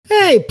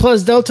Hey,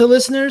 Plus Delta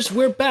listeners,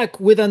 we're back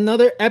with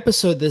another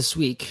episode this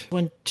week. I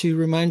want to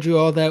remind you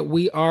all that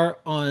we are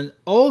on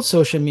all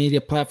social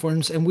media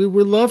platforms and we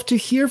would love to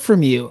hear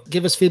from you.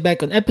 Give us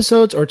feedback on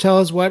episodes or tell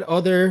us what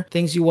other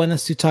things you want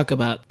us to talk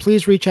about.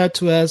 Please reach out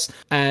to us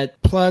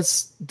at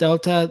Plus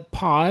Delta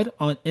Pod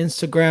on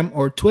Instagram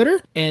or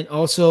Twitter, and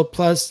also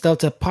Plus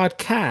Delta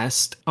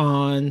Podcast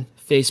on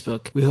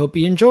Facebook. We hope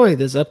you enjoy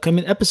this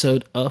upcoming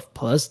episode of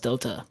Plus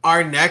Delta.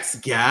 Our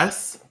next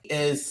guest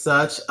is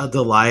such a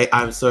delight.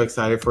 I'm so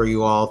excited for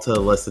you all to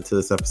listen to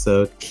this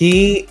episode.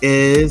 He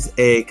is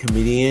a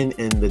comedian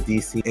in the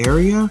DC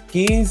area.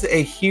 He's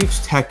a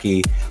huge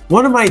techie.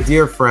 One of my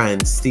dear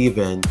friends,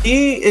 Steven,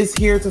 he is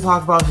here to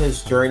talk about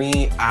his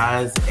journey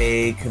as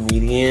a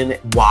comedian,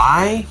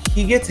 why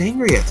he gets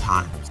angry at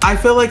times. I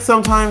feel like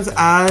sometimes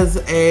as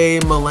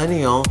a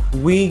millennial,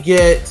 we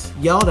get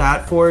yelled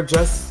at for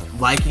just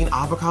liking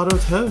avocado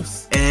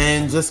toast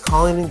and just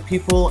calling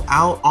people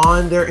out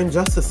on their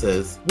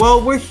injustices.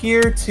 Well, we're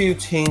here to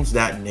change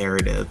that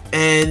narrative.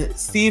 And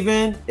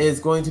Steven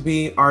is going to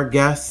be our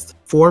guest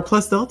for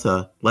Plus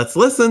Delta. Let's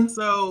listen.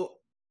 So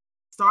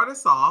start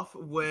us off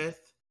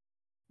with,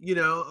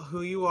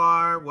 who you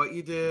are, what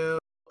you do,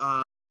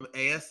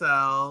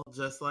 ASL,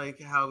 just like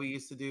how we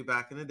used to do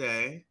back in the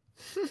day.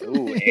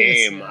 Ooh,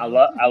 AIM. I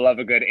love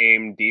a good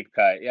AIM deep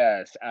cut.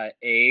 Yes.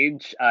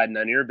 Age, none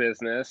of your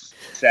business.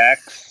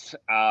 Sex,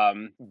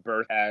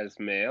 birth as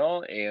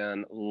male,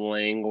 and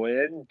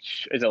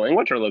language. Is it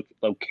language or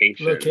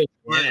location?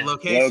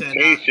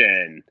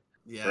 Location.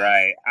 Yes.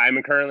 Right.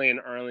 I'm currently in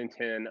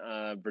Arlington,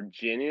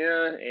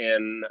 Virginia,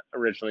 and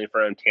originally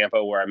from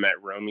Tampa, where I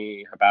met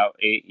Romy about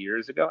 8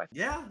 years ago.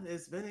 Yeah,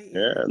 it's been 8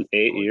 years. Yeah,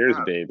 8 years,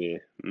 baby.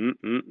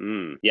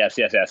 Yes.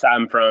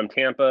 I'm from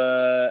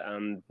Tampa.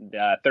 I'm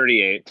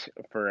 38,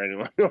 for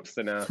anyone who wants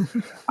to know.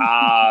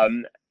 I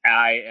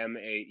am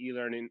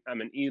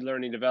I'm an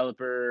e-learning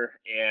developer,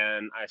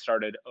 and I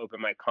started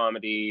open mic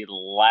comedy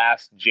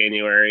last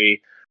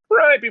January,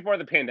 right before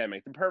the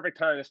pandemic. The perfect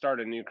time to start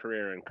a new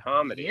career in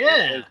comedy.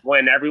 Yeah. Is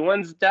when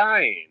everyone's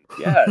dying.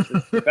 Yes,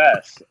 it's the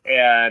best.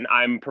 And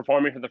I'm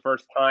performing for the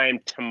first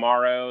time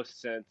tomorrow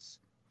since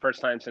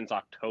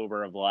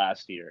October of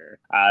last year.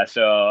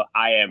 So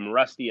I am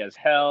rusty as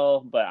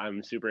hell, but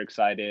I'm super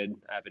excited.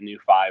 I have a new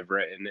 5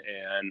 written,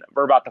 and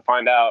we're about to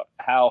find out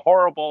how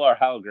horrible or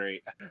how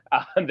great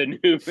the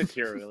new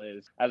material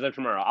is. As of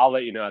tomorrow, I'll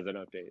let you know as an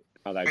update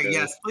how that goes.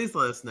 Yes, please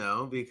let us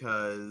know,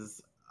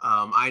 because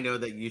I know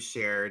that you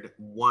shared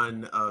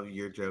one of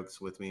your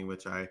jokes with me,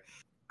 which I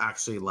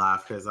actually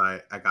laughed because I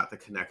got the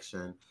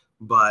connection.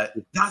 But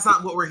that's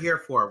not what we're here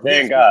for.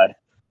 Thank God.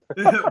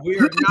 We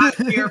are not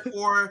here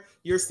for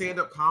your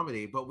stand-up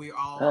comedy, but we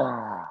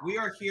are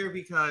here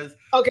because...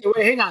 Okay,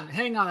 wait,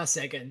 hang on a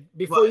second.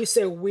 Before you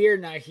say we're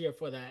not here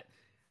for that,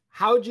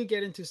 how'd you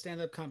get into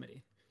stand-up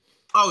comedy?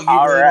 Oh, you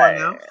all really right.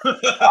 want to know?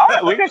 All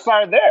right, we can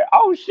start there.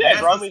 Oh, shit.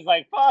 Yes. Romy's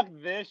like, fuck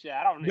this shit.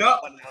 I don't know.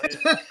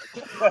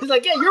 He's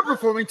like, yeah, you're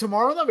performing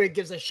tomorrow. Nobody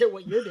gives a shit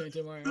what you're doing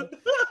tomorrow.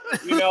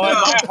 You know what?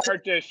 My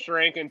heart just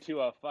shrank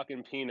into a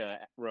fucking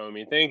peanut,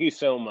 Romy. Thank you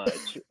so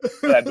much.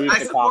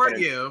 I support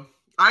you.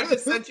 I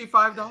just sent you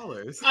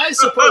 $5. I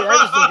support you. I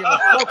just don't give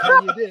a fuck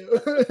how you do.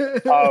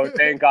 Oh,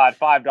 thank God.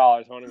 $5.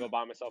 I want to go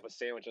buy myself a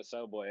sandwich at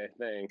Subway.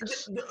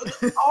 Thanks.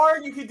 Or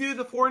you could do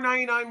the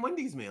 $4.99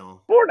 Wendy's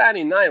meal.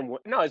 $4.99?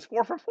 No, it's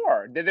 4 for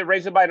 $4. Did they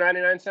raise it by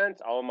 99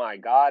 cents? Oh my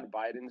God,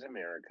 Biden's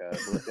America.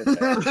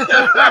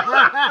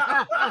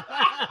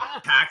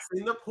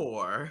 Taxing the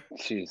poor.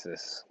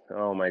 Jesus.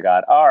 Oh my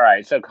God. All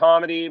right. So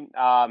comedy,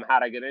 how'd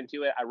I get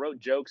into it? I wrote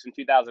jokes in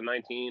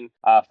 2019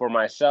 for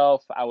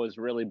myself. I was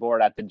really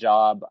bored at the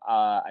job.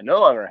 I no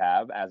longer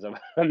have as of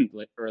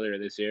earlier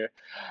this year.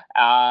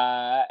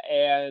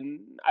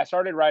 And I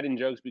started writing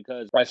jokes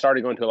because I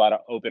started going to a lot of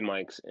open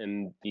mics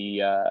in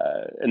the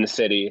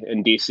city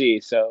in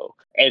DC. So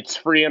it's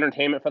free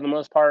entertainment for the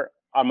most part.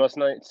 On most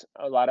nights,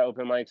 a lot of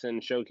open mics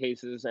and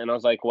showcases. And I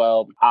was like,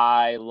 well,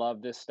 I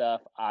love this stuff.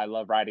 I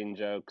love writing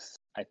jokes.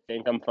 I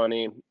think I'm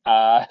funny.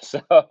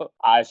 So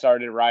I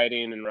started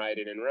writing.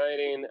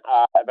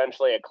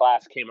 Eventually a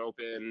class came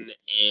open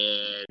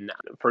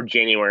for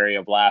January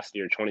of last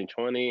year,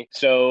 2020.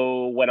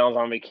 So when I was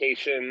on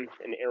vacation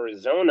in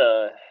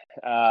Arizona,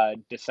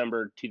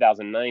 December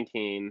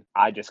 2019,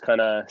 I just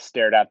kind of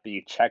stared at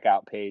the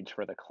checkout page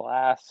for the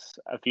class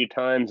a few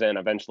times and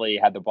eventually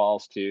had the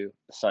balls to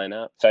sign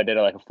up. So I did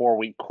like a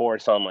 4-week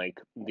course on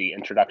like the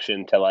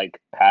introduction to like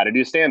how to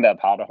do stand-up,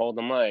 how to hold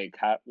the mic,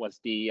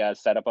 what's the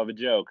setup of a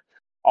joke,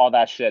 all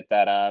that shit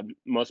that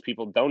most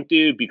people don't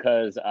do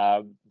because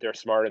they're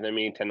smarter than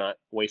me to not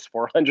waste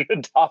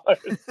 $400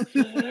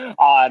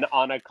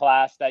 on a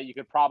class that you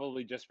could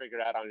probably just figure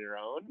out on your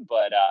own.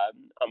 But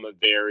I'm a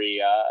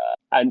very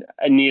I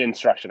need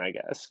instruction, I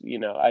guess. You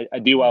know, I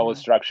do well with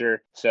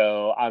structure,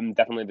 so I'm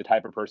definitely the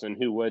type of person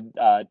who would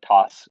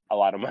toss a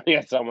lot of money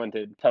at someone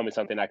to tell me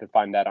something I could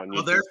find out on YouTube.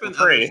 Well, there's been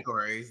other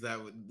stories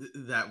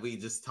that we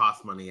just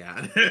toss money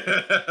at.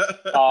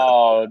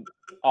 Oh,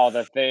 all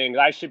the things.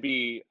 I should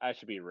be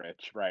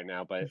rich right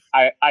now, but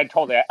I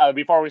told it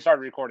before we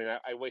started recording.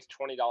 I waste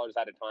 $20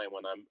 at a time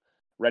when I'm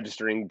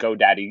registering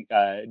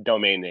GoDaddy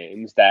domain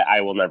names that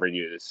I will never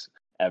use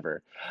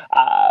ever.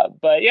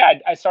 But yeah,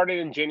 I started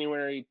in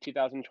January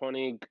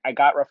 2020. I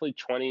got roughly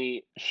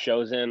 20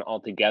 shows in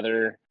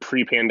altogether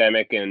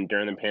pre-pandemic and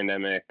during the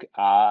pandemic.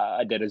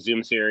 I did a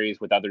Zoom series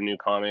with other new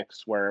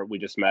comics where we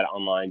just met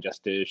online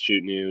just to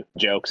shoot new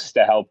jokes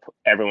to help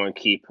everyone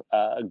keep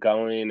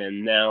going.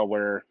 And now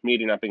we're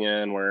meeting up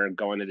again. We're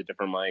going to the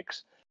different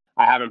mics.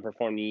 I haven't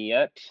performed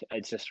yet.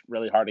 It's just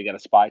really hard to get a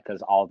spot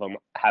because all of them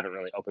haven't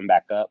really opened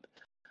back up.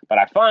 But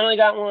I finally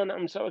got one.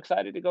 I'm so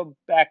excited to go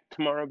back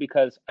tomorrow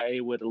because I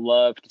would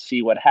love to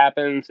see what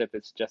happens. If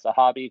it's just a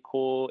hobby,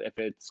 cool. If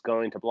it's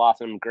going to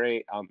blossom,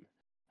 great. I'm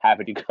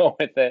happy to go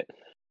with it.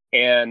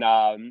 And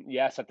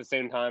yes, at the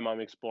same time, I'm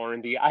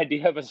exploring the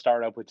idea of a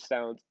startup, which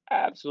sounds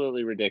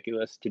absolutely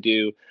ridiculous to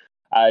do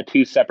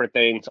two separate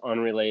things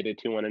unrelated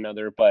to one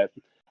another. But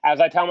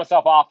as I tell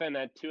myself often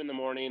at 2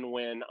 a.m.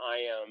 when I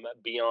am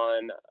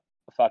beyond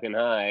fucking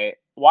high,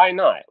 why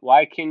not?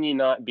 Why can you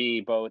not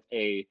be both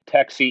a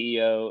tech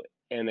CEO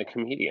and a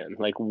comedian?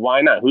 Like,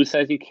 why not? Who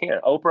says you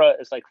can't? Oprah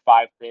is like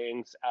 5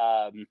 things.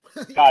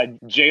 God,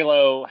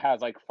 J-Lo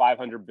has like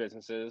 500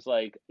 businesses.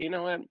 Like, you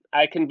know what?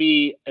 I can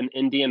be an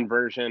Indian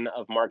version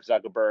of Mark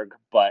Zuckerberg,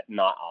 but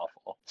not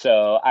awful.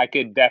 So I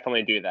could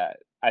definitely do that.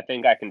 I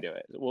think I can do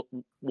it.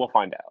 We'll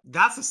find out.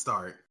 That's a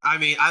start. I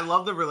mean, I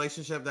love the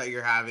relationship that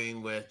you're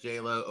having with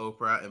J-Lo,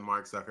 Oprah, and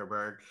Mark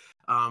Zuckerberg.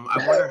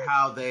 I wonder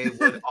how they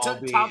would all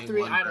be top in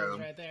 3 one idols room.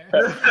 right there.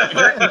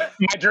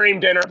 My dream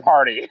dinner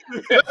party.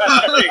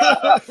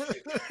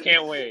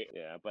 Can't wait.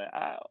 Yeah, but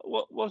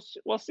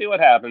we'll see what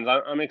happens.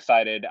 I'm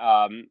excited.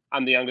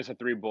 I'm the youngest of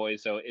 3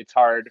 boys, so it's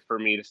hard for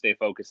me to stay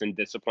focused and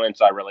disciplined.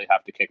 So I really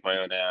have to kick my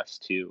own ass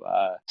to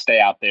stay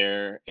out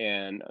there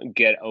and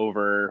get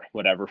over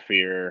whatever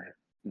fear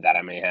that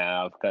I may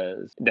have,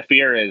 because the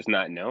fear is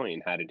not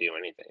knowing how to do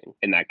anything,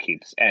 and that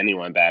keeps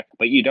anyone back.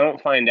 But you don't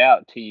find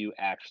out till you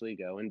actually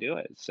go and do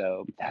it.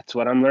 So that's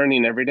what I'm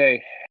learning every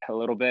day. A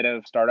little bit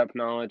of startup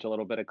knowledge, a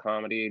little bit of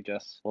comedy.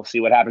 Just we'll see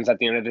what happens at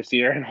the end of this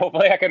year, and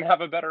hopefully I can have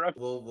a better.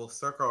 We'll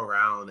circle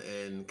around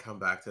and come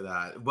back to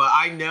that. But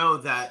I know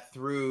that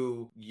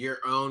through your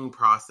own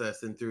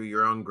process and through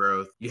your own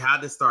growth, you had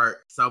to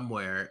start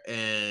somewhere.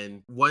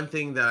 And one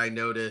thing that I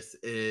noticed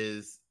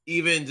is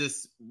even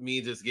just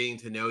me just getting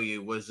to know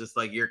you was just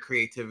like your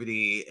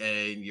creativity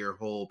and your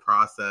whole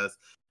process.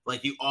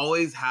 Like you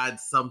always had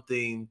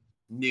something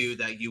new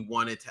that you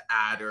wanted to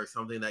add or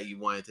something that you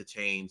wanted to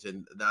change,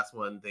 and that's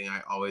one thing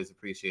I always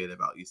appreciate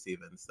about you,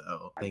 Steven.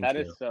 So thank That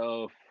you. is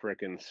so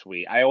freaking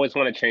sweet. I always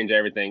want to change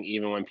everything,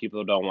 even when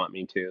people don't want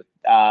me to.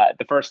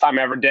 The first time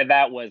I ever did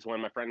that was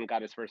when my friend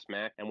got his first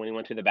Mac, and when he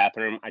went to the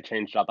bathroom, I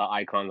changed all the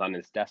icons on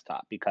his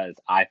desktop because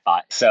I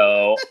thought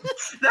so.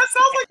 That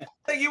sounds like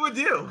something you would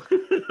do.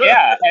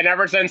 Yeah, and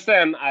ever since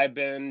then, I've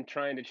been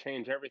trying to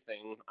change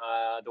everything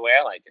the way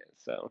I like it.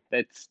 So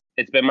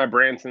it's been my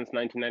brand since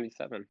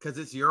 1997. Because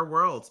it's your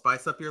world.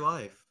 Spice up your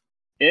life.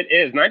 It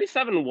is.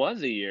 97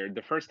 was a year.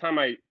 The first time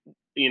I,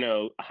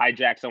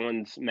 hijacked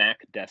someone's Mac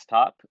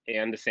desktop,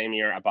 and the same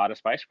year I bought a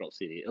Spice Girls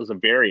CD. It was a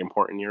very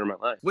important year in my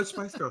life. Which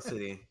Spice Girl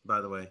CD, by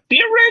the way?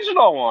 The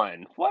original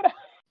one. What?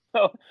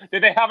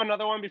 Did they have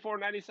another one before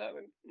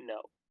 97?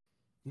 No.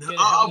 No. Well,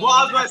 I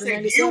was about to say,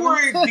 97? you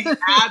were the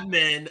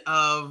admin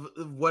of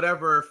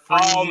whatever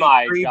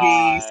freebie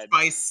God.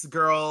 Spice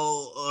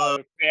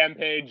Girl. Fan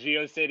page,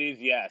 GeoCities,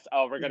 yes.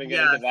 Oh, we're going to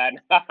get into that.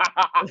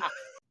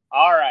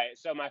 All right.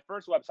 So my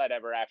first website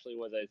ever actually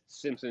was a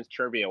Simpsons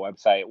trivia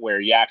website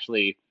where you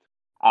actually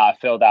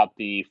filled out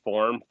the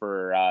form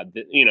for,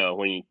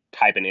 when you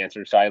type an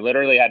answer. So I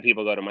literally had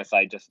people go to my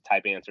site just to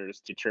type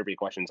answers to trivia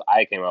questions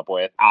I came up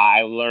with.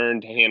 I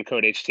learned hand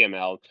code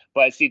HTML.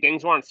 But see,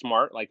 things weren't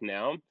smart like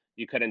now.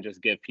 You couldn't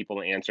just give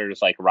people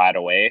answers like right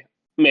away.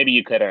 Maybe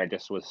you could, and I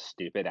just was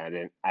stupid. I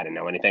didn't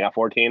know anything at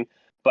 14.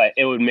 But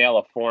it would mail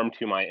a form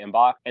to my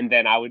inbox, and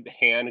then I would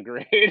hand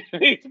grade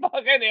these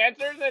fucking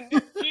answers and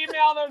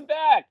email them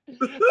back.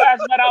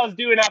 That's what I was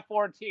doing at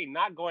 14,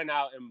 not going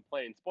out and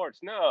playing sports.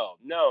 No.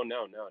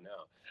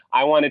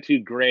 I wanted to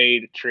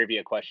grade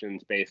trivia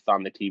questions based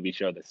on the TV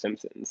show The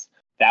Simpsons.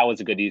 That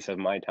was a good use of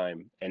my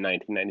time in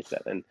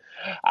 1997.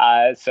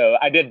 So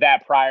I did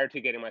that prior to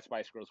getting my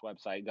Spice Girls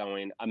website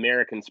going.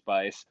 American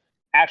Spice,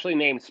 actually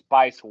named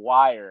Spice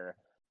Wire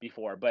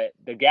before, but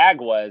the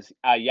gag was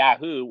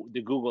Yahoo,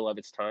 the Google of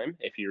its time,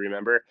 if you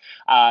remember,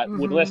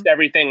 would list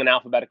everything in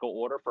alphabetical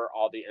order for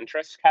all the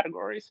interest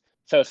categories.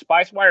 So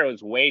SpiceWire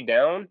was way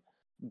down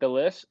the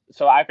list.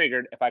 So I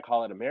figured if I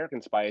call it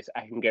American Spice,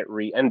 I can get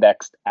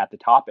re-indexed at the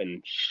top,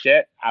 and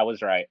shit, I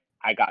was right.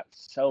 I got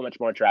so much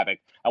more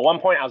traffic. At one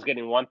point, I was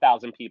getting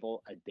 1,000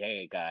 people a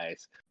day,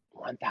 guys.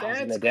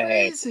 1,000 That's a day.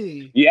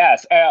 crazy.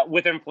 Yes,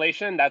 with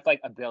inflation, that's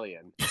like a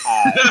billion.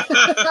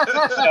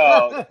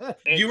 So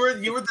You were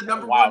the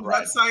number one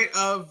website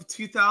of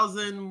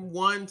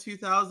 2001,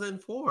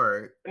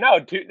 2004. No,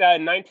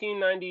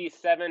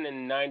 1997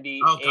 and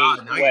 98 Oh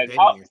God, now you're was.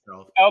 dating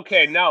yourself.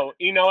 Okay, no.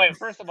 You know what?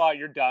 First of all,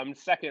 you're dumb.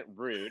 Second,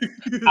 rude.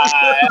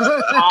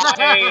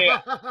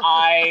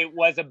 I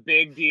was a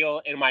big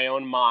deal in my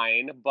own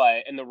mind,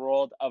 but in the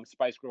world of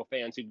Spice Girl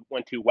fans who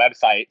went to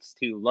websites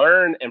to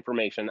learn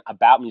information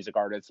about music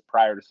artists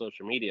prior to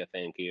social media,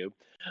 thank you.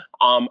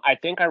 I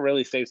think I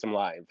really saved some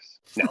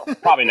lives. No,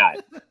 probably not.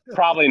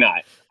 Probably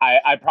not.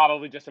 I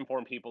probably just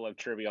informed people of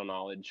trivial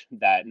knowledge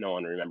that no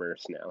one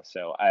remembers now.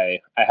 So I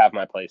have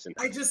my place in.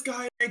 I just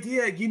got an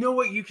idea. You know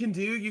what you can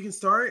do? You can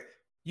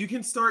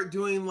start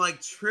doing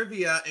like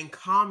trivia and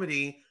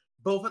comedy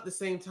both at the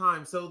same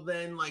time. So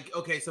then like,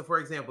 okay, so for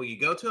example, you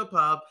go to a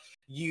pub,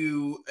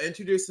 you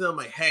introduce them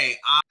like, hey,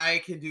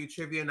 I can do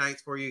trivia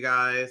nights for you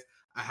guys.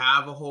 I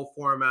have a whole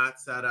format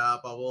set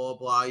up, blah, blah,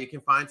 blah. You can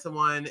find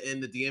someone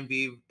in the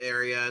DMV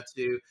area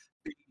to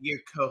be your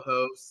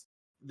co-host.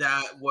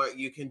 That what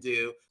you can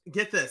do.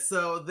 Get this.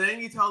 So then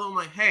you tell them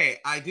like, hey,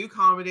 I do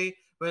comedy,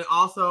 but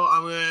also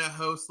I'm gonna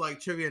host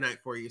like trivia night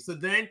for you. So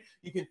then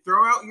you can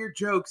throw out your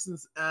jokes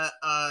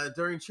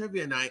during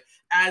trivia night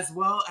as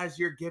well as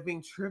you're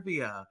giving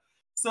trivia.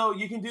 So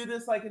you can do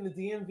this like in the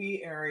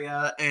DMV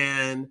area,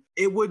 and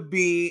it would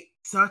be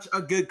such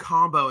a good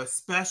combo,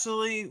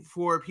 especially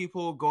for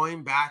people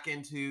going back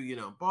into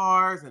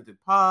bars, into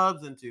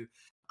pubs, into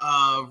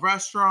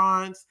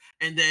restaurants,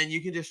 and then you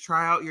can just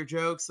try out your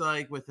jokes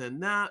like within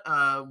that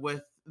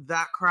with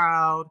that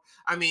crowd.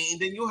 I mean,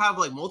 then you'll have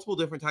like multiple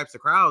different types of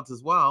crowds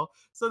as well.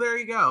 So there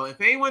you go. If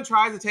anyone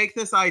tries to take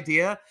this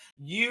idea,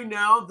 you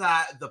know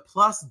that the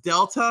Plus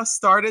Delta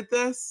started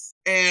this,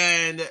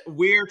 and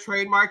we're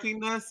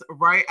trademarking this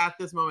right at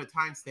this moment.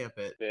 Timestamp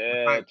it.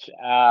 Bitch,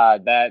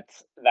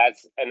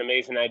 that's an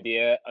amazing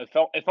idea.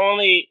 If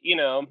only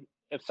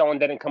if someone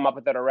didn't come up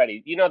with it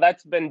already.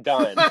 That's been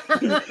done. My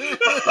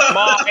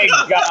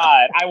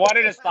God, I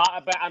wanted to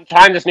stop, but I'm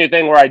trying this new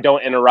thing where I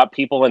don't interrupt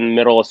people in the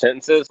middle of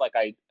sentences like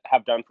I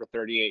have done for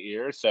 38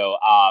 years. So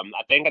I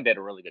think I did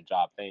a really good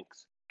job.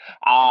 Thanks.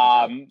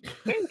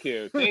 Thank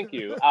you.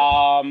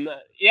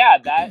 Yeah,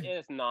 that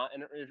is not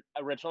an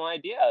original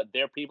idea.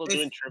 There are people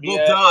doing trivia.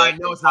 Well, duh, I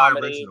know it's not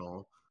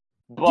original.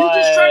 But you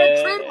just try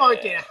to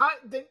trademark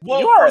it.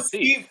 You are a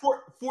thief. thief.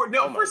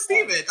 For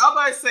Steven. I'm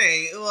about to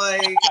say,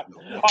 like,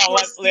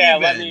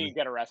 let me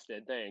get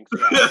arrested. Thanks.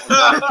 Yeah.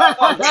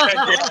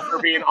 For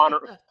being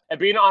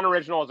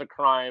unoriginal is a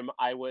crime,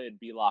 I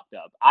would be locked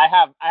up. I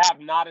have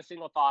not a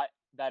single thought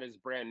that is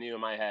brand new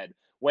in my head.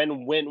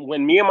 When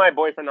me and my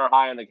boyfriend are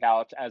high on the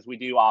couch, as we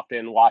do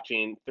often,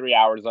 watching 3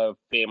 hours of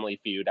Family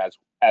Feud,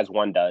 as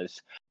one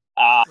does.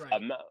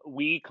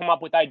 We come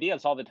up with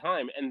ideas all the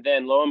time, and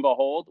then lo and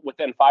behold,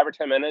 within 5 or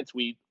 10 minutes,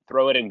 we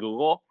throw it in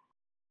Google,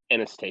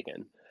 and it's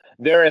taken.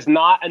 There is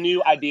not a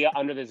new idea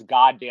under this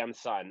goddamn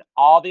sun.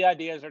 All the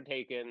ideas are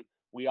taken.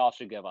 We all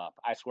should give up.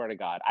 I swear to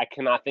God, I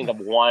cannot think of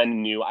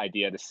one new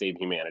idea to save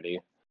humanity.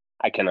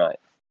 I cannot.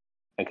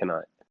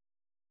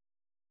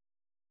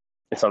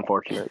 It's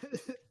unfortunate.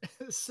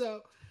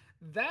 So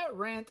that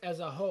rant as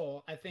a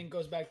whole, I think,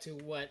 goes back to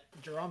what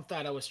Jerome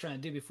thought I was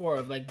trying to do before,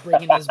 of like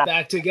bringing us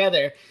back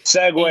together.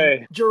 Segue.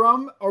 And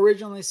Jerome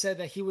originally said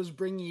that he was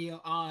bringing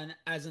you on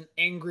as an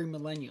angry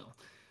millennial.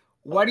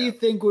 What do you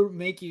think would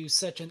make you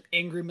such an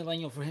angry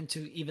millennial for him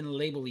to even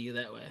label you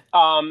that way?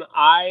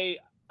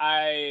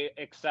 I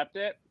accept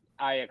it.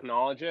 I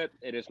acknowledge it.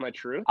 It is my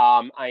truth.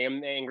 I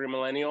am the angry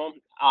millennial.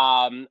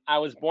 I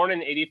was born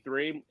in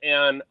 '83,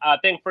 and I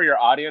think for your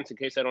audience, in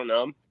case I don't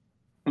know,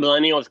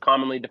 millennial is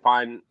commonly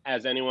defined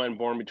as anyone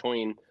born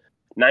between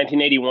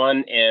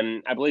 1981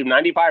 and I believe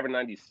 95 or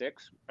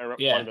 96, one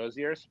of those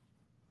years.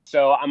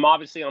 So I'm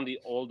obviously on the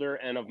older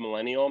end of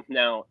millennial.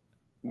 Now,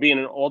 being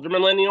an older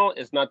millennial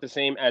is not the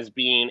same as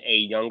being a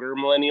younger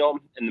millennial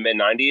in the mid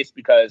 90s,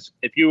 because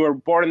if you were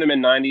born in the mid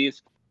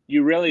 90s,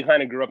 you really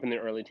kind of grew up in the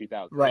early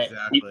 2000s. Right.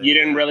 Exactly, you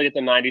didn't really get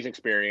the 90s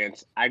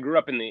experience. I grew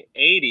up in the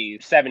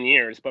 80s, 7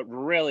 years, but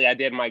really I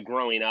did my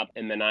growing up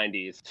in the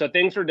 90s. So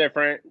things were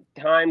different.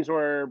 Times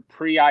were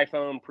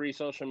pre-iPhone,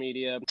 pre-social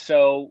media.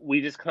 So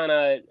we just kind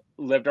of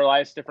lived our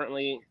lives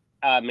differently,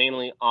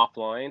 mainly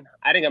offline.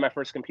 I didn't get my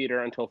first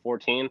computer until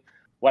 14.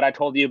 What I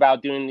told you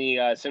about doing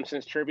the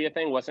Simpsons trivia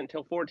thing wasn't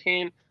until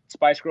 14.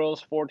 Spice Girls,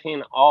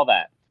 14, all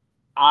that.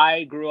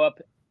 I grew up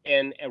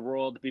in a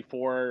world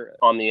before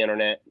on the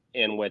internet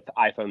and with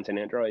iPhones and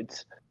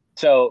Androids.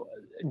 So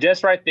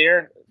just right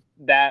there,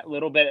 that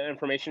little bit of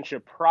information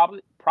should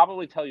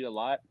probably tell you a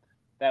lot,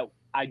 that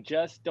I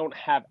just don't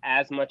have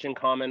as much in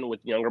common with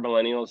younger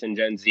millennials and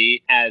Gen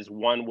Z as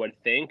one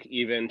would think,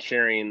 even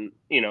sharing,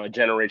 a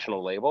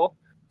generational label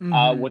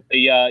with the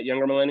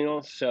younger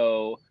millennials.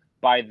 So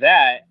by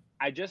that,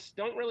 I just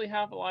don't really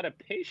have a lot of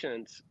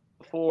patience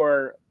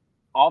for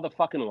all the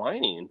fucking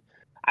whining.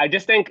 I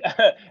just think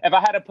if I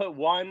had to put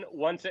one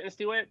sentence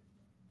to it,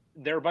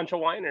 they're a bunch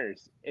of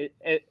whiners.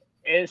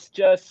 It's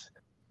just,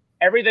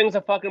 everything's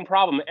a fucking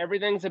problem.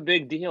 Everything's a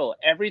big deal.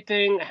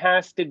 Everything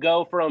has to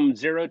go from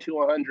 0 to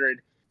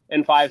 100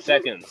 in 5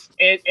 seconds.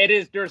 It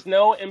is. There's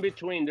no in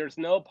between. There's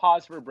no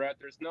pause for breath.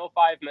 There's no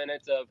 5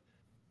 minutes of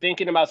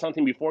thinking about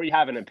something before you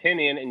have an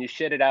opinion and you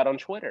shit it out on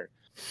Twitter.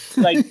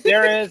 Like,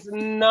 there is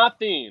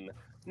nothing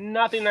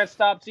that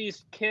stops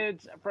these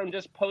kids from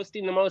just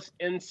posting the most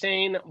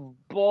insane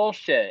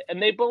bullshit,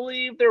 and they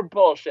believe they're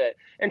bullshit.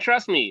 And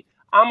trust me,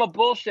 I'm a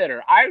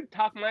bullshitter. I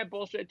talk my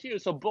bullshit too.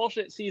 So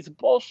bullshit sees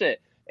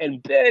bullshit.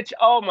 And bitch,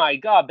 oh my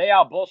god, they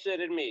out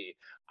bullshitted me.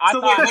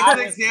 So wait,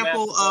 what's an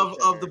example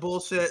of the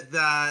bullshit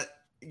that,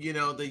 you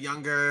know, the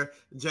younger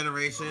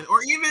generation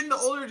or even the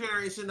older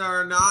generation that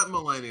are not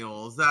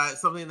millennials, that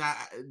something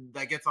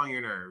that gets on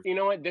your nerves? You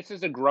know what? This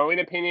is a growing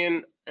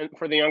opinion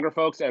for the younger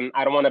folks, and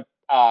I don't want to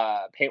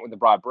paint with a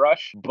broad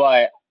brush,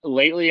 but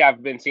lately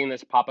I've been seeing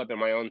this pop up in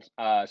my own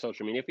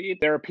social media feed.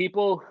 There are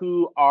people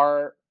who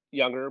are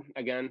younger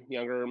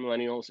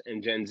millennials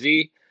and Gen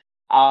Z.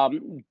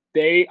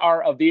 They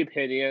are of the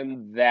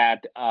opinion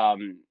that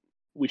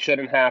we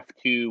shouldn't have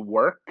to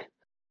work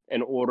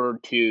in order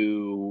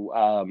to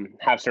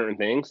have certain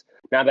things.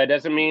 Now, that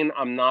doesn't mean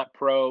I'm not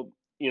pro,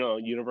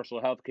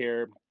 universal health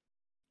care,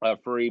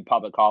 free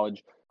public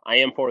college. I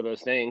am for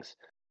those things.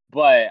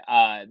 But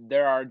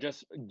there are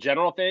just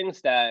general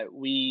things that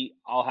we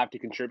all have to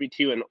contribute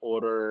to in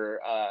order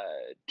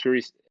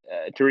to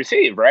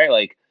receive, right?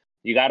 Like,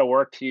 you got to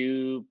work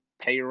to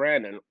pay your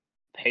rent and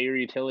pay your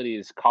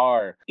utilities,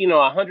 car,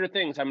 100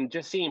 things. I'm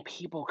just seeing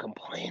people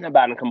complain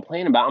about.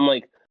 I'm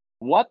like,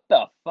 what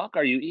the fuck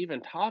are you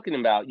even talking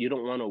about? You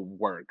don't want to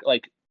work.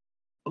 Like,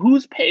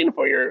 who's paying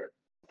for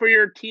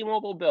your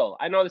T-Mobile bill?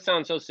 I know this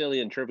sounds so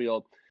silly and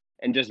trivial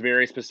and just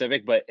very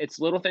specific, but it's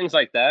little things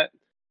like that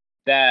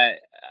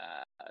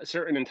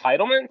certain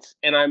entitlements.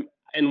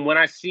 And when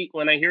I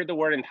hear the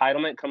word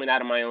entitlement coming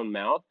out of my own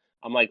mouth,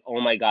 I'm like, oh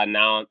my god,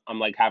 now I'm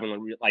like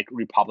having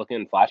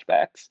Republican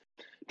flashbacks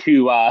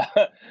to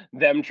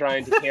them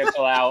trying to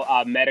cancel out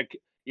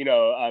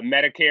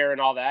Medicare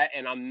and all that,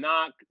 and I'm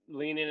not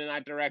leaning in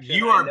that direction.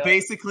 You are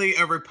basically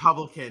a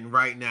Republican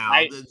right now.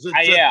 I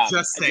am.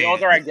 Just saying. The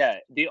older I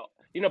get,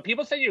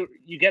 people say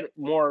you get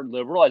more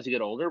liberal as you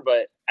get older,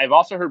 but I've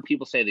also heard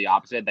people say the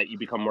opposite, that you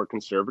become more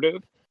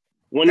conservative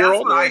when you're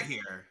older. That's what I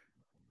hear.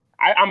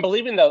 I'm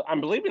believing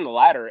the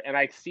latter, and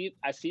I see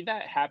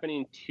that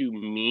happening to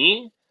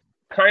me,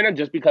 kind of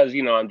just because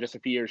I'm just a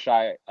few years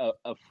shy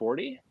of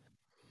 40.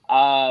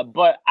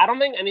 But I don't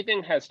think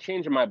anything has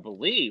changed in my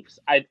beliefs.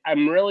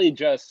 I'm really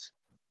just,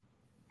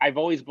 I've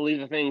always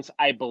believed the things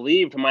I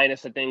believed,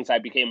 minus the things I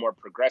became more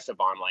progressive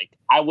on. Like,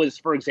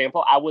 for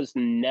example, I was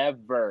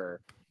never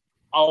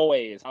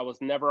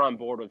on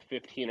board with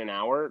 15 an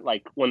hour,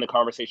 like when the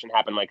conversation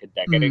happened like a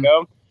decade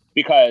ago,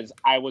 because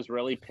I was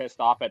really pissed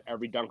off at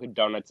every Dunkin'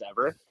 Donuts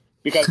ever,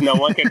 because no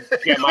one could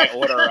get my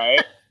order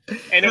right.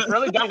 And it's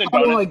really Dunkin'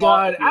 Donuts. Oh my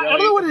god! I don't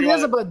know what it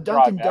is about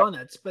Dunkin'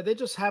 Donuts, but they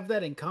just have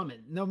that in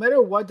common. No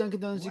matter what Dunkin'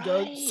 Donuts you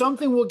go,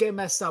 something will get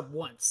messed up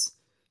once.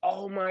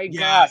 Oh my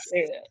gosh!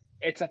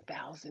 It's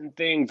 1,000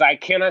 things. I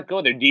cannot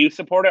go there. Do you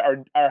support it,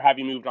 or have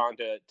you moved on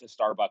to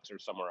Starbucks or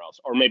somewhere else,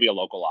 or maybe a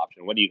local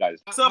option? What do you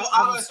guys? So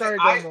I'm starting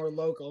going more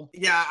local.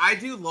 Yeah, I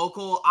do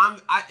local.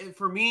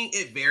 For me,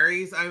 it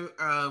varies.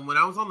 When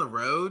I was on the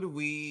road,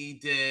 we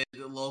did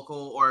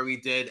local, or we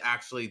did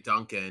actually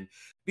Dunkin',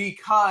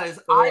 because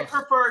I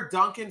prefer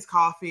Dunkin's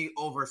coffee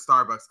over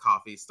Starbucks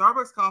coffee.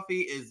 Starbucks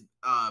coffee is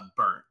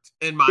burnt,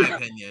 in my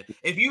opinion.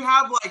 If you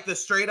have like the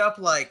straight up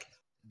like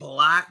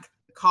black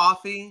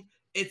coffee,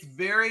 it's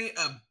very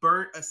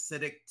burnt,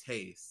 acidic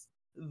taste.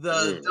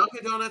 The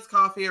Dunkin' Donuts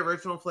coffee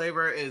original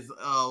flavor is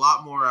a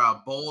lot more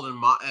bold, and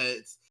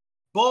it's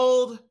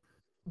bold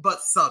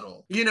but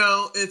subtle.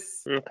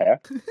 It's okay.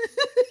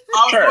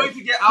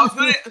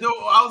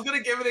 I was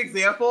gonna give an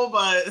example,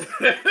 but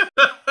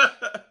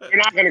you're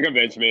not gonna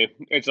convince me.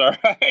 It's all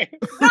right.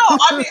 No,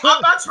 I mean,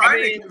 I'm not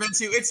trying to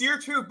convince you. It's your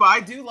truth, but I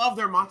do love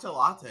their matcha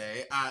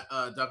latte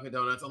at Dunkin'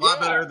 Donuts a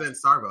lot better than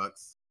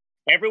Starbucks.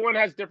 Everyone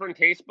has different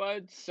taste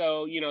buds,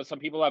 so some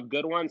people have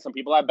good ones, some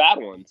people have bad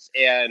ones,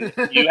 and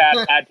you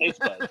have bad taste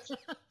buds,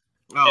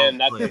 and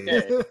that's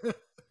okay.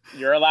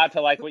 You're allowed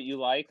to like what you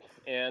like,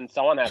 and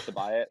someone has to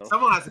buy it.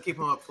 Someone has to keep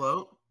them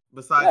afloat.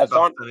 Besides the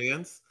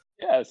Palestinians.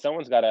 Yeah,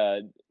 someone's got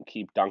to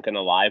keep Dunkin'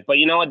 alive. But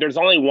you know what? There's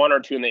only one or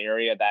two in the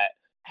area that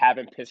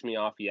haven't pissed me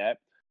off yet.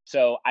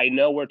 So I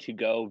know where to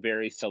go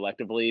very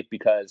selectively,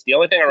 because the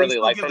only thing I really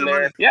like from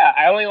there,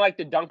 I only like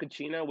the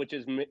Dunkaccino, which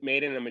is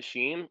made in a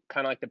machine,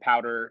 kind of like the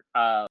powder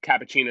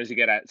cappuccinos you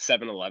get at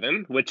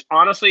 7-Eleven, which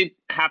honestly,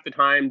 half the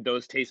time,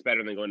 those taste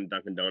better than going to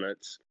Dunkin'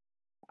 Donuts.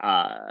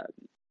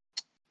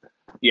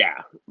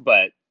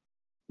 But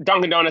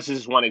Dunkin' Donuts is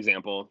just one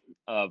example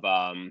of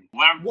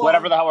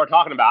whatever the hell we're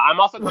talking about. I'm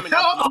also coming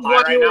down to the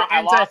line right now.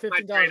 I lost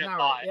my train of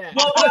thought. Yeah.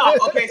 Well,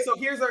 okay, so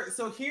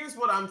here's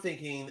what I'm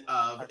thinking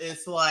of.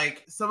 It's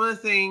like some of the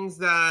things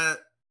that,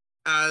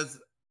 as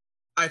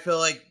I feel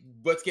like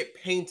what's get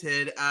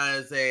painted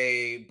as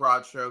a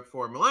broad stroke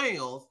for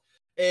millennials,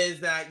 is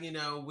that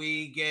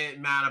we get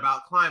mad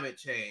about climate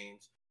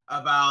change.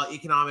 about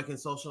economic and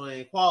social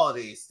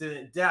inequality,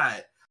 student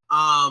debt,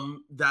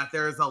 that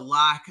there's a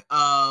lack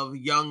of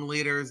young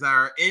leaders that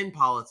are in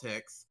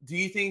politics. Do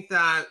you think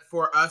that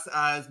for us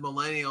as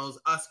millennials,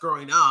 us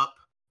growing up,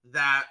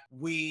 that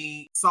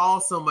we saw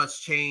so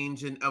much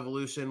change and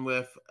evolution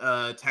with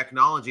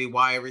technology,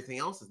 why everything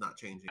else is not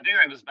changing? I think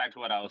that goes back to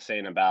what I was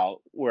saying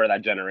about we're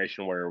that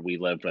generation where we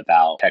lived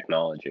without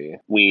technology.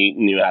 We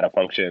knew how to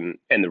function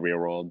in the real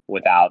world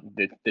without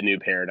the new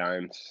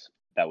paradigms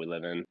that we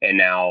live in. And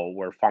now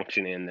we're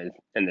functioning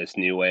in this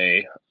new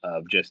way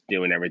of just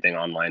doing everything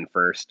online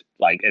first.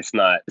 Like, it's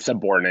not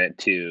subordinate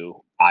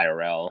to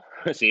IRL.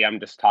 See, I'm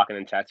just talking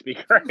in chat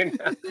speaker right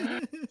now.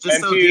 Just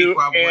and so deep,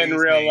 Rob, what in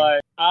you're real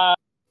saying. life.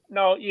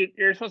 No,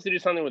 you're supposed to do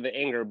something with the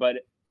anger, but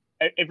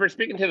if we're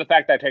speaking to the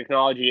fact that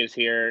technology is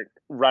here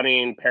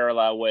running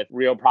parallel with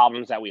real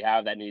problems that we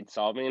have that need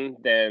solving,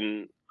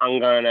 then I'm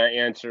going to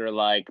answer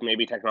like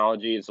maybe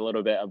technology is a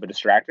little bit of a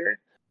distractor.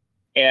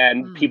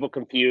 And people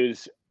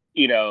confuse,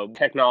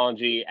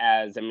 technology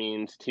as a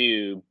means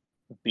to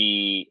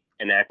be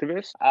an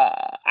activist.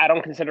 I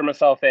don't consider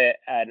myself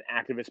an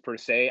activist per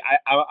se.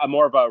 I'm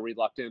more of a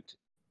reluctant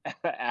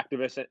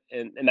activist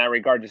in that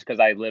regard, just because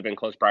I live in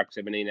close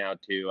proximity now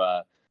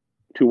to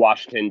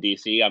Washington,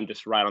 D.C. I'm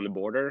just right on the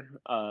border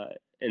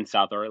in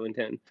South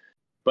Arlington.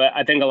 But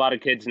I think a lot of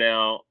kids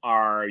now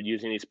are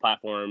using these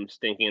platforms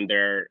thinking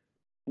they're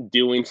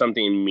doing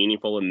something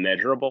meaningful and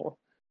measurable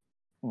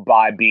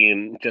by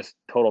being just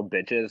total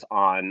bitches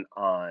on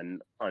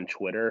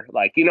Twitter.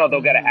 Like,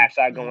 they'll get a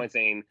hashtag going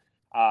saying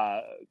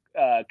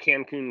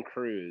Cancun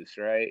cruise,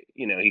 right?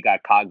 He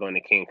got caught going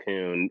to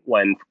Cancun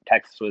when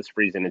Texas was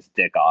freezing its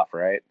dick off,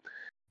 right?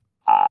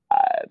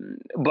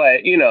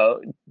 But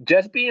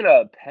just being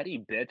a petty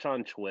bitch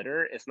on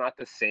Twitter is not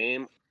the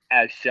same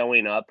as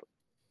showing up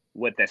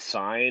with a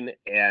sign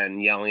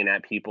and yelling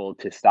at people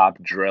to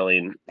stop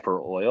drilling for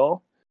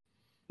oil.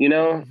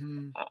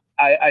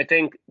 I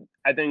think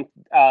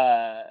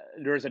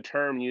there was a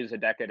term used a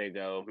decade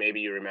ago. Maybe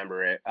you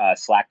remember it,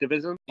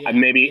 slacktivism.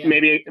 Maybe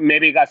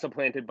it got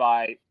supplanted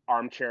by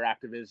armchair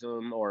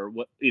activism, or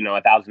what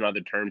 1,000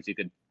 other terms you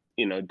could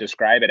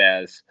describe it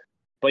as.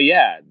 But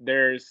yeah,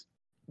 there's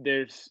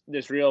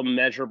this real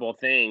measurable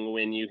thing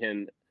when you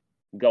can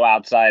go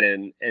outside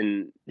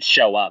and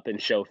show up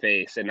and show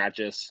face and not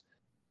just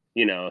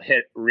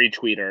hit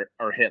retweet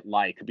or hit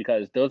like,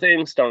 because those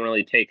things don't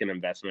really take an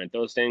investment.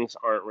 Those things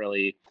aren't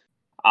really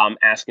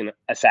asking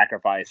a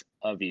sacrifice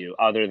of you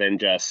other than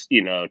just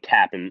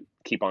tap and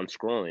keep on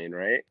scrolling,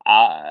 right?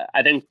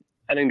 I think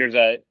there's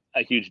a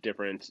huge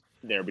difference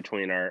there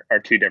between our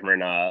two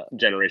different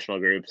generational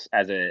groups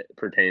as it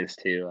pertains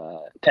to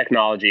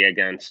technology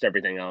against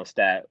everything else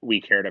that we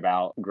cared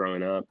about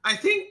growing up. I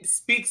think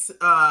speaks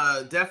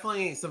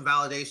definitely some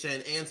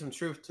validation and some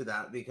truth to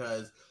that,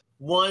 because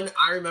one,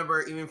 I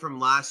remember even from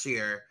last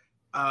year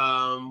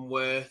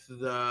with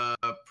the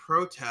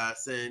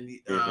protests, and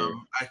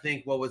I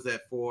think, what was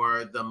it,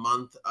 for the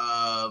month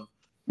of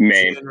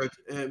May?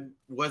 June,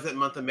 was it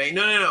month of May?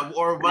 No,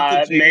 or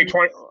month of June? May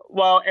 20.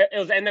 Well, it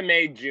was end of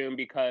May, June,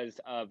 because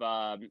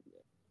of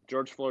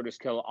George Floyd was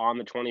killed on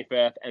the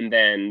 25th, and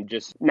then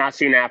just not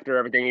soon after,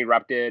 everything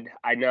erupted.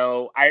 I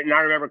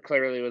remember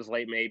clearly it was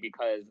late May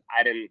because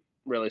I didn't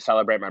really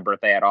celebrate my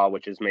birthday at all,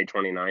 which is May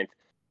 29th.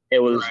 It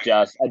was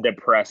just a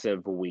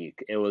depressive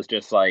week. It was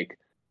just like,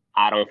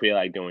 I don't feel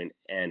like doing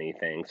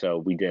anything. So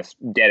we just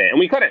did it. And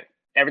we couldn't.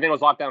 Everything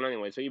was locked down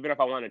anyway. So even if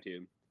I wanted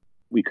to,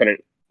 we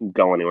couldn't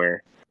go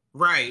anywhere.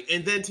 Right.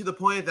 And then to the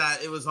point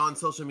that it was on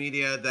social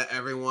media that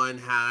everyone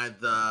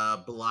had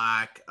the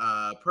black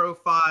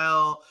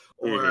profile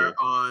or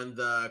on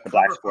the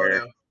black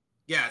square. Photo.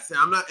 Yes. And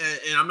I'm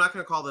not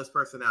going to call this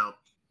person out,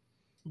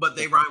 but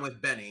they rhyme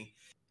with Benny.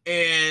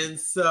 And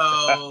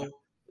so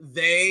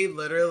they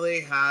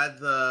literally had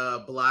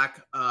the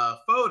black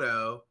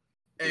photo.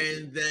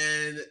 And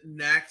then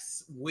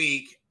next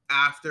week,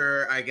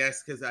 after, I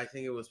guess, because I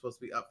think it was supposed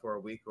to be up for a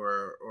week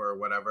or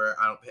whatever,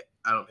 I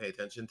don't pay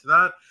attention to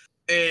that.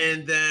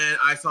 And then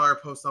I saw her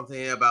post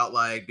something about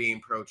like being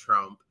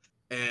pro-Trump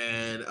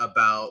and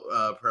about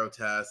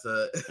protests.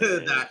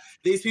 That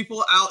these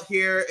people out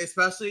here,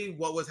 especially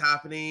what was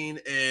happening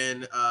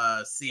in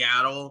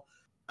Seattle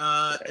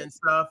and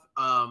stuff,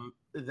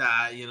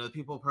 that the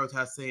people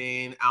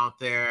protesting out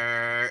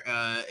there,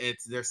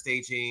 they're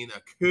staging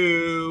a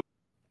coup.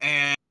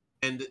 And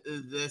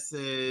this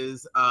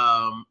is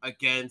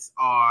against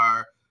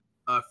our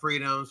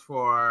freedoms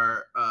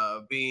for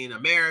being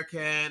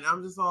American.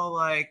 I'm just all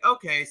like,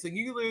 okay, so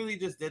you literally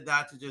just did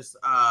that to just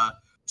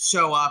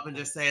show up and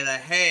just say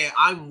that, hey,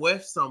 I'm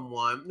with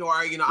someone, or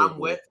I'm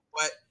with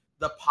what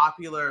the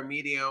popular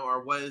media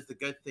or what is the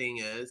good thing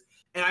is.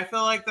 And I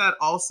feel like that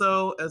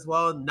also as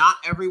well, not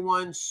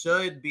everyone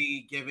should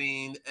be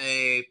giving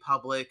a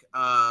public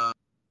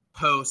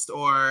post,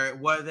 or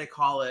what do they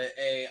call it?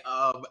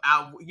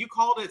 You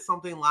called it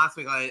something last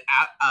week, like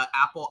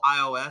Apple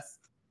iOS.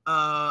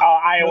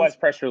 iOS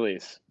press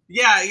release.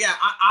 Yeah.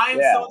 I am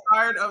so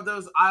tired of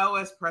those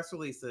iOS press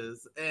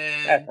releases,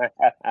 and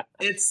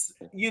it's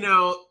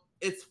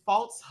it's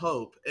false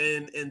hope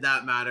in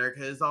that matter,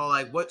 because it's all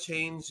like, what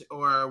change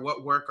or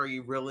what work are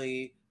you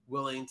really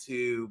willing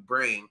to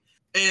bring?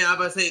 And I'm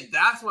gonna say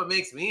that's what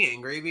makes me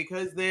angry,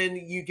 because then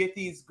you get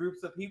these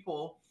groups of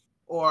people,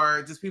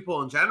 or just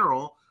people in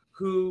general,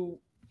 who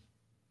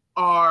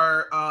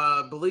are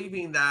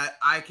believing that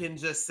I can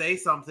just say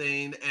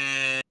something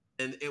and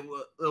it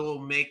will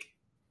make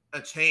a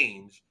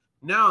change.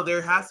 No,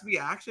 there has to be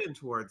action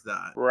towards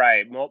that.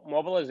 Right.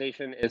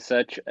 Mobilization is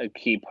such a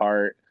key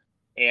part.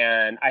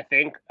 And I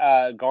think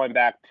going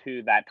back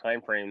to that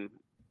time frame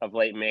of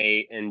late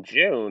May and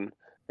June,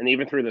 and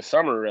even through the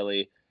summer,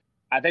 really,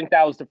 I think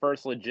that was the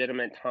first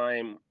legitimate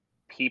time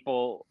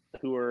people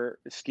who were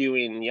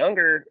skewing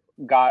younger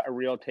got a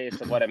real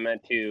taste of what it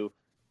meant to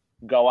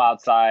go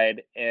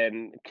outside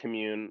and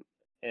commune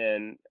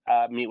and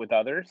meet with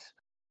others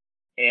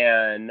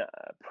and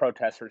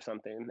protest for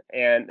something.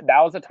 And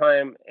that was a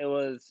time, it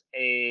was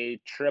a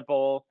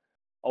triple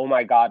oh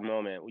my god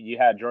moment. You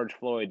had George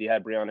Floyd, you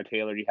had Breonna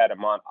Taylor, you had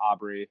Ahmaud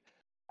Arbery.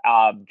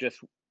 Just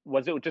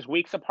was it just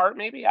weeks apart?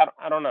 Maybe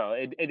I don't know.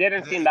 It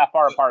didn't seem that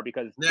far apart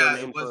because their Yeah,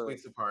 it names was were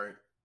weeks apart,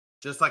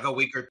 just like a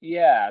week or.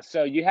 yeah.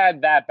 So you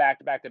had that back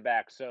to back to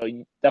back. So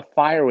the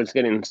fire was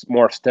getting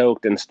more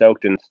stoked and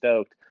stoked and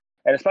stoked.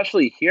 And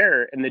especially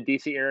here in the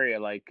DC area,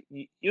 like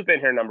you've been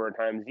here a number of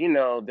times, you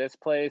know this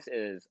place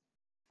is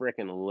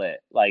freaking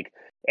lit. Like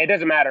it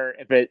doesn't matter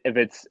if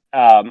it's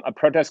a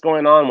protest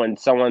going on when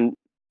someone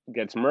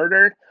gets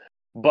murdered,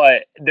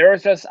 but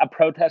there's just a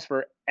protest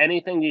for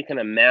anything you can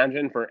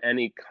imagine for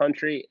any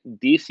country.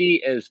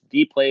 DC is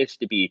the place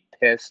to be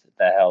pissed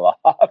the hell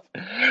off.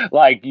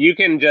 Like you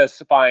can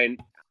just find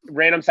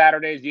random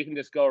Saturdays, you can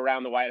just go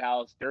around the White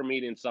House. They're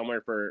meeting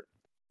somewhere for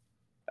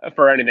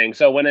anything.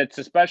 So when it's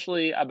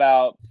especially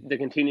about the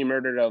continued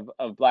murder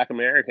of Black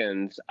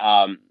Americans,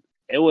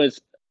 it was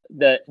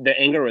the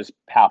anger was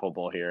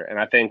palpable here, and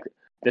I think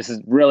this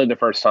is really the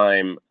first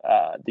time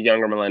the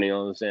younger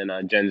millennials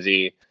and Gen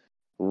Z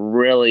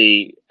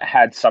really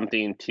had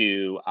something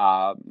to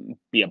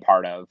be a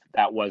part of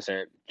that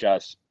wasn't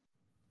just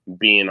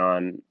being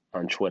on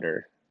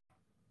Twitter.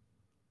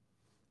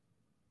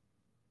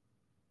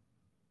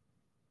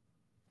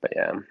 But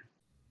yeah.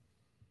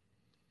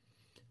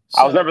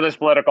 I was never this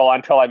political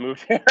until I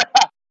moved here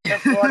to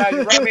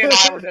Florida. Remy and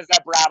I were just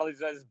at Bradley's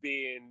as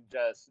being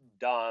just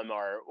dumb,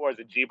 or was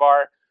it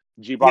G-Bar?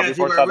 G-Bar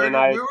before G-Bar. Southern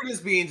Night. We were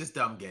just being just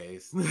dumb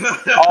gays.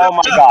 Oh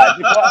my God!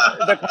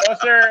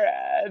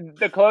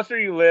 The closer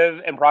you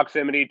live in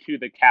proximity to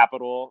the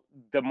capital,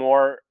 the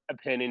more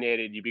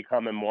opinionated you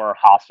become and more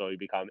hostile you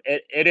become.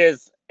 It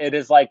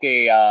is like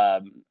a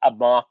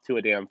moth to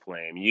a damn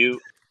flame.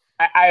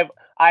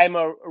 I'm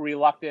a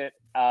reluctant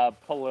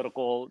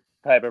political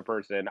type of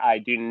person.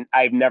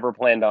 I've never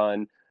planned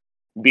on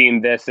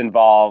being this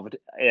involved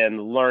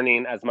in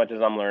learning as much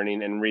as I'm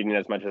learning and reading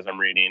as much as I'm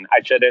reading.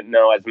 I shouldn't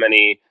know as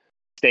many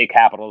state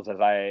capitals as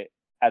I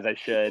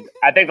should.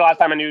 I think the last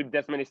time I knew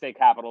this many state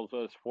capitals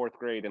was fourth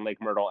grade in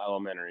Lake Myrtle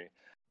Elementary.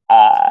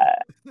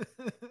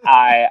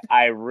 I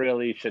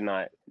really should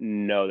not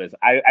know this.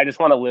 I just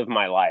want to live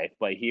my life,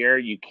 but here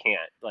you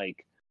can't.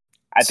 Like,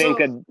 I think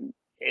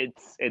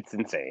it's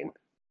insane.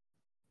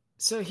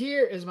 So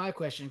here is my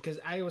question, because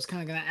I was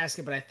kind of going to ask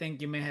it, but I think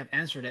you may have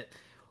answered it.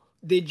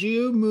 Did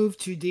you move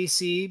to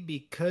DC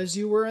because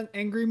you were an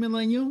angry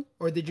millennial,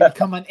 or did you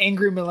become an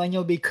angry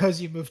millennial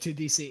because you moved to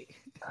DC?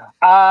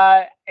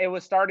 It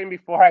was starting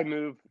before I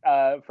moved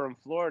from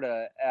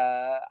Florida.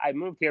 I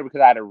moved here because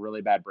I had a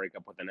really bad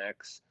breakup with an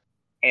ex,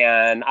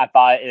 and I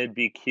thought it'd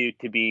be cute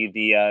to be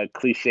the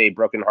cliche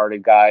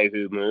brokenhearted guy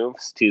who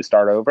moves to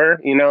start over,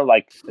 you know,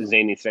 like a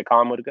zany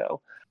sitcom would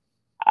go.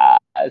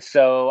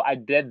 So I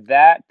did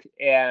that,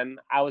 and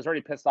I was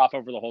already pissed off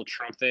over the whole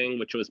Trump thing,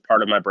 which was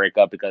part of my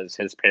breakup because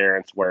his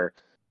parents were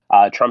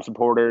Trump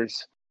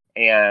supporters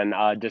and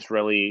just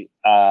really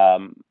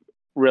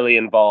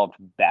involved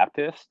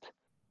Baptist.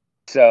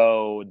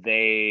 So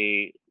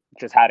they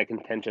just had a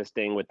contentious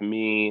thing with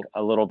me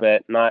a little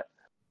bit, not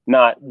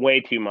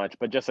way too much,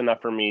 but just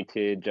enough for me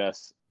to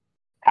just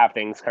have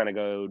things kind of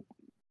go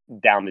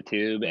down the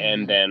tube.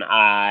 And then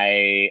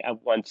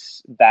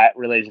once that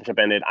relationship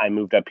ended, I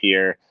moved up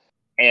here,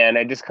 and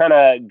I just kind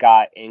of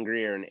got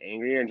angrier and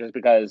angrier, just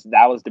because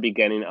that was the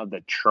beginning of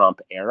the Trump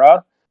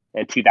era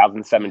in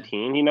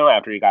 2017. You know,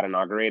 after he got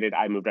inaugurated,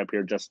 I moved up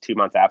here just 2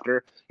 months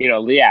after. You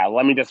know, yeah,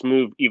 let me just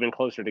move even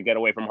closer to get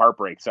away from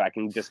heartbreak, so I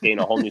can just gain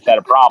a whole new set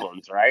of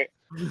problems, right?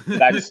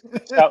 That's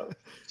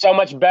so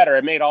much better.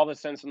 It made all the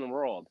sense in the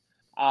world.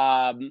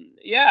 I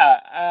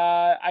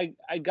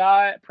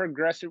got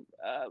progressive,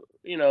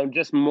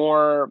 just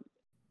more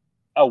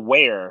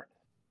aware.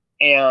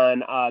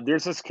 And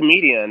there's this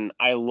comedian.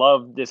 I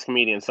love this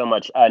comedian so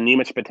much,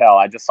 Neemish Patel.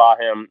 I just saw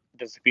him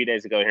just a few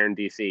days ago here in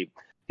DC.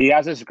 He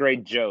has this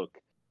great joke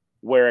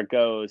where it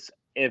goes,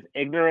 "If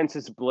ignorance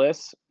is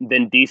bliss,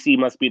 then DC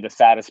must be the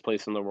saddest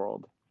place in the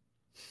world."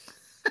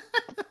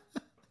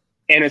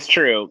 And it's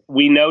true.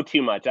 We know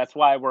too much. That's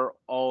why we're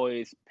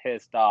always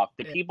pissed off.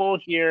 The people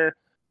here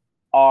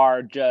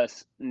are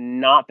just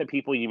not the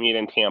people you meet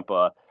in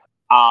Tampa.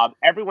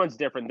 Everyone's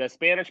different. The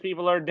Spanish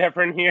people are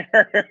different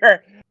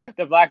here.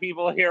 The black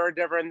people here are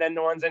different than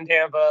the ones in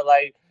Tampa.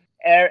 Like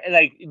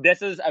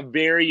this is a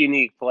very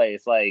unique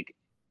place. Like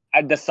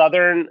the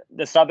southern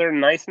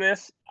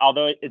niceness,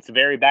 although it's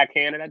very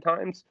backhanded at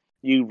times,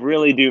 you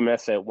really do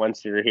miss it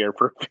once you're here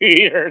for a few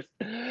years.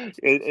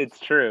 It's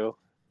true.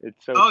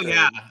 It's so true.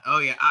 Yeah. Oh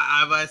yeah.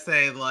 I must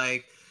say,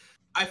 like,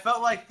 I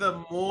felt like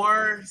the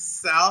more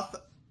south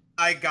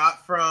I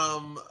got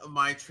from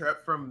my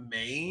trip from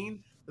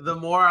Maine, the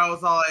more I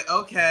was all like,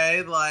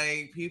 okay,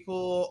 like,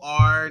 people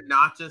are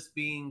not just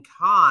being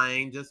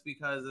kind just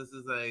because this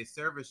is a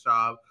service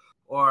job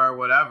or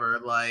whatever.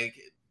 Like,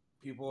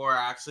 people are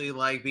actually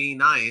like being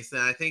nice.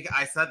 And I think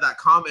I said that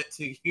comment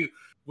to you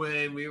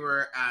when we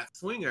were at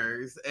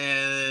Swingers,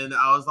 and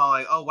I was all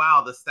like, oh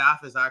wow, the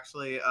staff is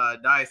actually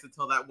nice,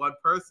 until that one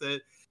person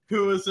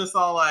who was just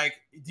all like,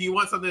 do you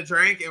want something to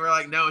drink? And we're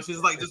like, no. And she's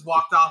like, just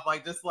walked off,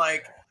 like, just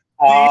like,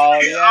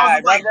 oh yeah, I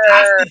was like,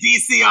 that's the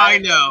DC I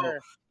know.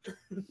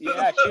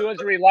 Yeah, she was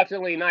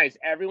reluctantly nice.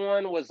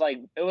 Everyone was like,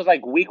 it was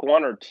like week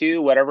 1 or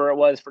 2, whatever it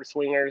was for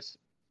Swingers,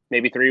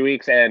 maybe 3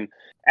 weeks, and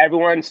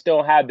everyone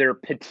still had their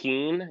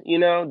patine. You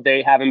know,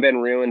 they haven't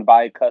been ruined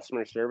by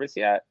customer service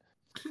yet.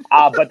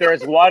 But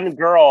there's one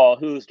girl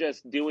who's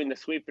just doing the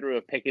sweep through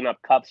of picking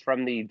up cups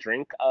from the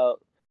drink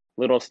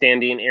little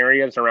standing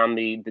areas around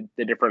the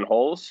different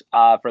holes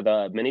for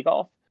the mini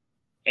golf.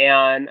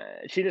 And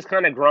she just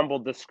kind of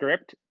grumbled the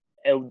script.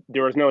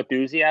 There was no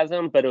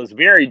enthusiasm, but it was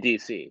very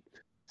DC.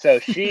 So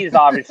she's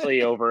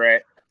obviously over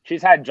it.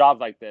 She's had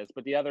jobs like this,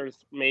 but the others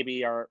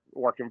maybe are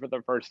working for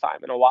the first time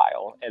in a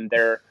while, and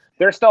they're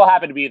still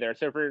happy to be there.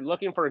 So if you're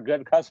looking for a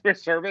good customer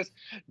service,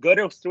 go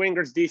to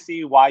Swingers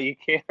DC while you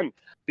can,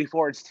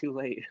 before it's too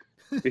late,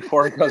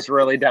 before it goes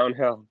really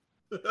downhill.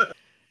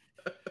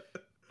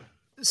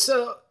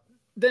 So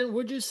then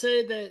would you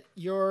say that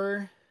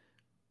you're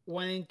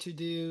wanting to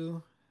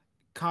do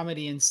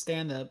comedy and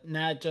stand-up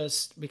not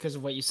just because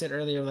of what you said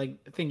earlier,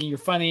 like thinking you're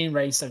funny and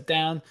writing stuff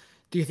down?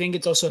 Do you think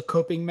it's also a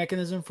coping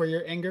mechanism for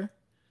your anger?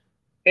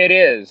 It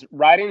is.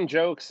 Writing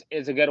jokes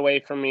is a good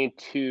way for me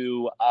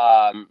to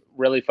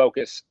really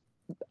focus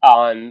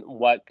on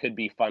what could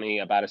be funny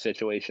about a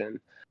situation.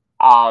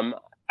 I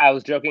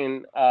was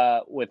joking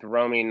with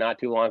Romy not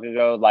too long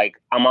ago. Like,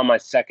 I'm on my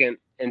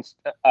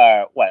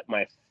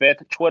my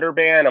 5th Twitter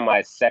ban and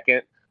my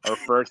 2nd or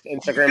 1st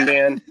Instagram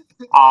ban.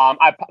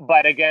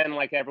 But again,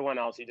 like everyone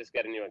else, you just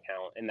get a new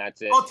account and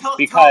that's it. Oh, tell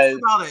us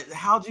about it.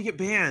 How'd you get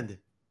banned?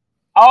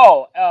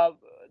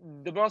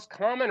 The most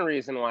common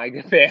reason why I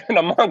get banned,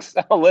 amongst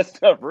a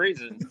list of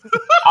reasons,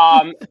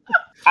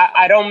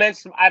 I don't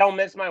mince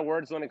my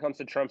words when it comes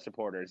to Trump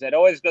supporters. It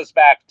always goes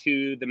back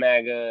to the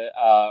MAGA,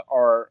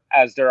 or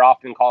as they're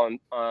often called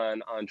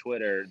on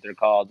Twitter, they're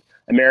called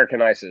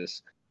American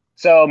ISIS.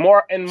 So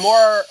more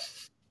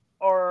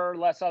or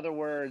less other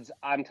words,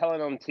 I'm telling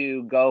them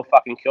to go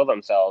fucking kill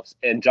themselves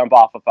and jump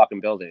off a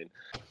fucking building.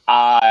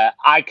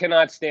 I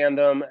cannot stand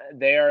them.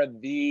 They are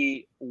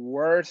the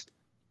worst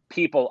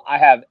people I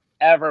have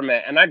ever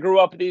met. And I grew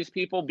up with these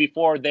people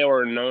before they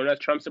were known as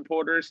Trump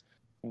supporters.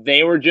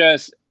 They were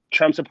just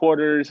Trump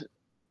supporters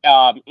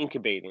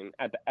incubating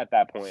at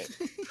that point.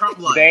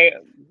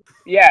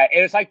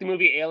 It's like the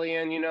movie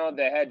Alien, you know,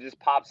 the head just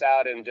pops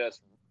out and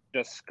just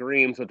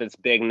screams with its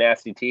big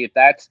nasty teeth.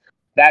 That's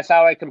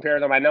how I compare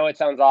them. I know it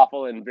sounds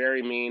awful and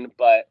very mean,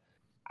 but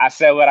I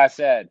said what I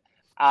said.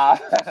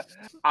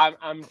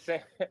 I'm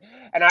saying,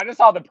 and I just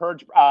saw the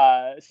Purge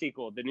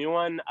sequel, the new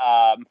one,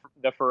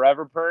 the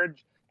Forever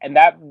Purge, and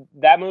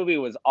that movie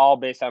was all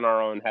based on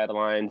our own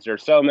headlines.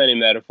 There's so many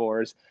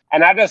metaphors,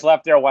 and I just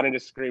left there wanting to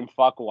scream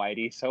 "fuck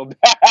Whitey" so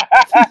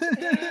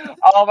bad.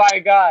 Oh my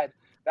god,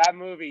 that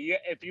movie!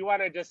 If you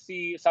want to just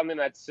see something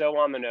that's so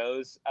on the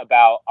nose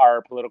about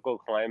our political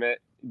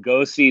climate,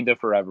 go see the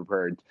Forever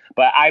Purge.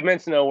 But I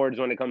mince no words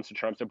when it comes to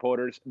Trump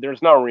supporters.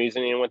 There's no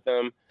reasoning with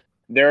them.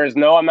 There is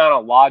no amount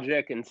of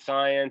logic and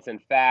science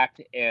and fact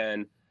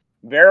and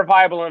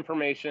verifiable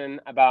information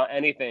about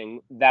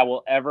anything that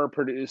will ever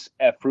produce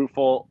a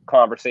fruitful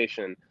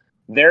conversation.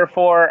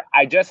 Therefore,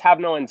 I just have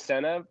no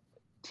incentive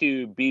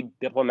to be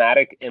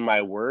diplomatic in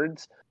my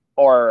words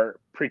or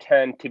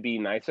pretend to be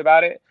nice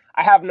about it.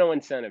 I have no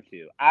incentive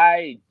to.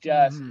 I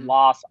just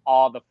lost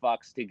all the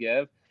fucks to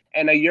give.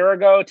 And a year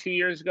ago, 2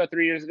 years ago,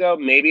 3 years ago,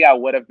 maybe I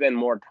would have been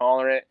more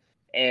tolerant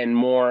and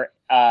more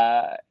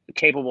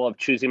capable of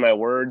choosing my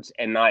words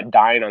and not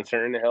dying on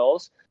certain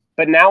hills.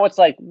 But now it's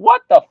like,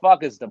 what the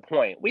fuck is the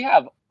point? We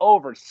have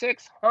over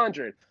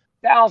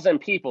 600,000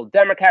 people,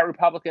 Democrat,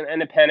 Republican,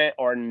 Independent,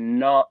 or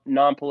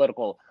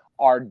non-political,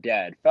 are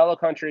dead. Fellow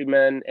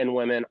countrymen and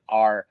women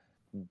are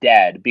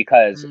dead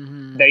because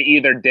they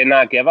either did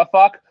not give a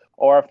fuck,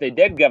 or if they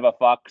did give a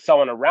fuck,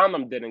 someone around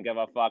them didn't give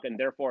a fuck, and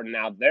therefore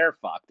now they're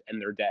fucked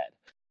and they're dead.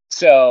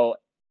 So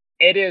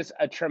it is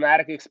a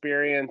traumatic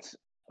experience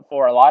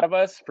for a lot of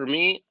us. For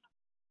me,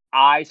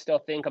 I still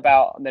think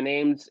about the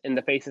names and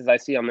the faces I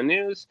see on the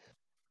news.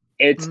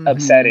 It's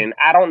upsetting.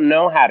 I don't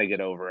know how to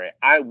get over it.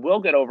 I will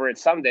get over it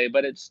someday,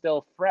 but it's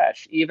still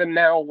fresh. Even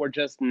now, we're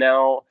just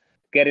now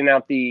getting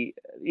out the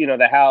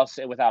house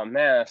without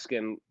mask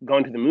and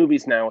going to the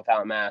movies now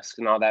without masks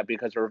and all that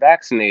because we're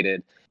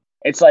vaccinated.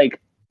 It's like,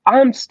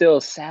 I'm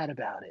still sad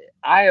about it.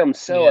 I am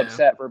so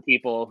upset for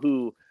people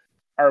who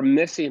are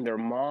missing their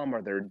mom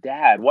or their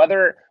dad,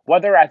 whether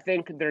I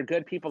think they're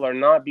good people or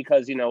not,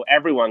 because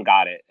everyone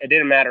got it. It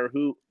didn't matter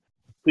who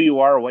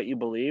you are or what you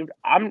believed.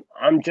 I'm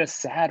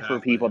just sad for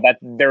people that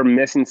they're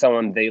missing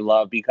someone they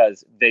love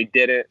because they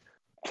didn't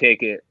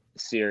take it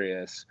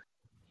serious.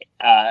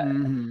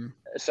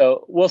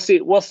 So we'll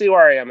see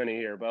where I am in a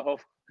year, but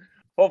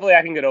hopefully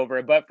I can get over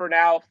it. But for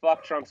now,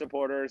 fuck Trump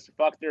supporters,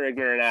 fuck their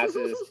ignorant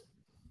asses,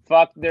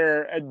 fuck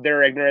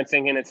their ignorance,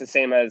 thinking it's the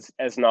same as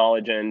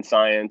knowledge and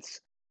science.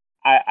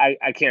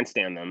 I can't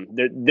stand them.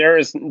 There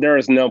is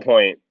no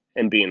point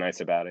in being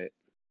nice about it.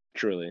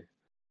 Truly.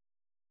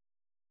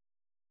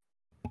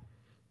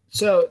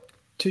 So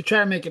to try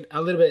to make it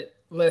a little bit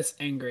less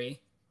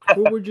angry,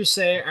 who would you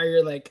say are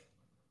your like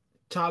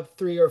top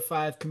 3 or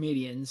 5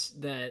 comedians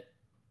that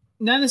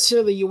not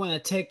necessarily you want to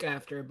take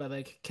after, but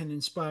like can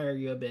inspire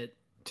you a bit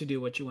to do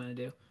what you want to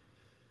do?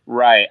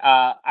 Right.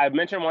 I've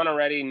mentioned one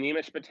already,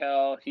 Nimish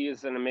Patel. He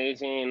is an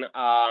amazing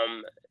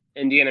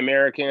Indian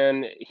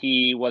American.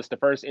 He was the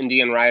first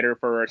Indian writer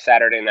for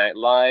Saturday Night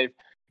Live.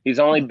 He's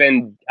only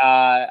been,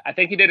 I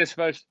think he did his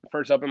first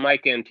open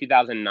mic in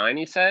 2009,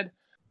 he said.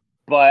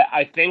 But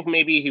I think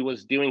maybe he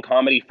was doing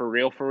comedy for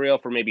real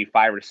for maybe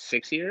 5 or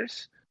 6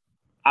 years.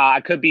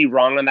 I could be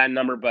wrong on that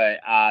number, but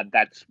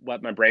that's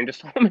what my brain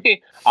just told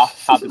me. I'll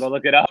have to go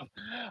look it up.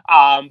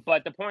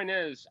 But the point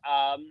is,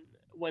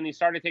 when he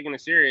started taking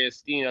it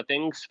serious,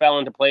 things fell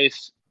into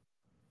place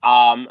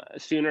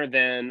sooner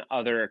than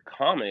other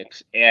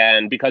comics.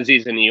 And because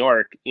he's in New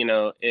York,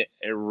 it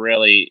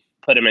really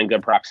put him in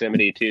good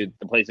proximity to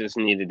the places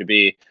he needed to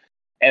be.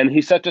 And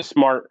he's such a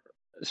smart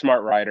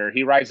writer.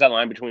 He writes that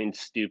line between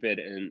stupid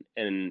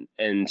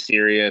and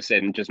serious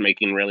and just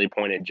making really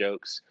pointed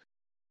jokes.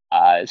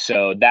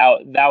 So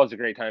that was a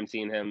great time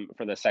seeing him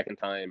for the second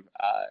time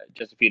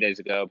just a few days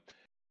ago.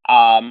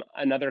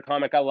 Another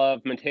comic I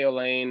love, Mateo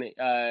Lane.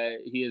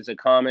 He is a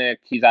comic.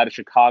 He's out of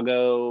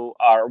Chicago,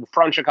 or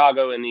from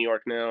Chicago in New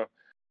York now.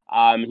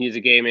 He's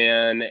a gay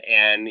man,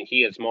 and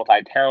he is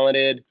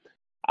multi-talented,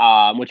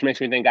 which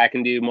makes me think I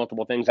can do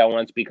multiple things at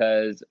once,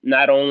 because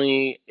not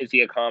only is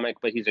he a comic,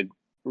 but he's a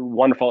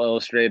wonderful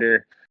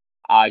illustrator.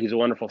 He's a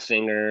wonderful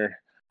singer.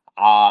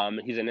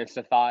 He's an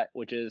insta-thought,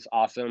 which is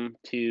awesome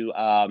to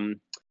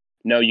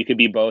know you could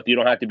be both. You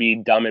don't have to be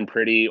dumb and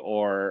pretty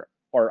or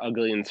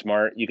ugly and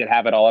smart. You could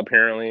have it all,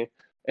 apparently.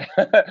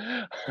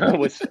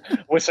 with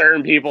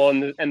certain people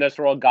in this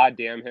world. God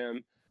damn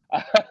him.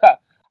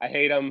 I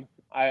hate him.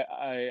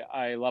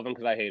 I love him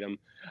because I hate him.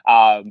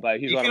 But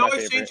he's one of my favorite. You can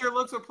always change your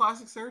looks with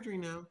plastic surgery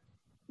now.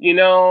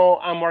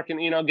 I'm working,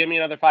 give me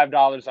another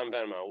 $5 on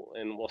Venmo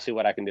and we'll see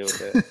what I can do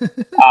with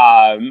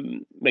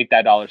it. Make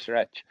that dollar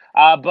stretch.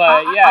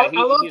 But yeah, I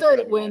love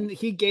that when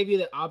he gave you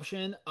the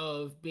option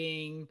of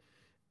being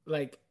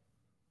like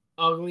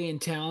ugly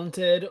and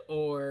talented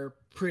or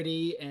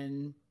pretty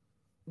and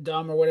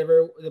dumb or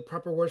whatever the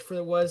proper word for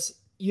it was.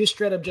 You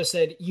straight up just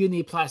said you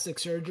need plastic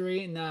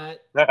surgery, not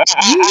you're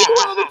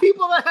one of the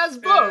people that has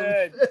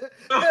both.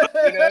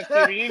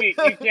 Stevie,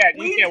 you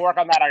can't work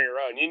on that on your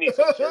own. You need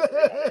some surgery.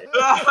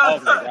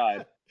 Oh my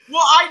god.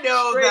 Well, I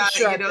know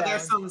straight that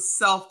there's some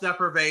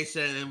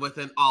self-deprivation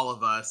within all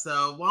of us.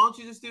 So why don't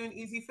you just do an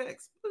easy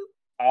fix? Boop.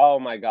 Oh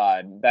my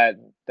god, that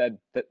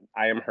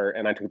I am hurt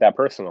and I took that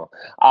personal.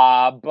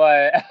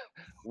 But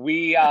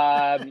we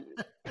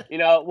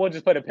we'll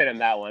just put a pin in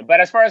that one. But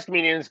as far as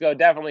comedians go,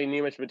 definitely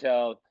Nimish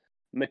Patel,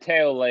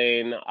 Mateo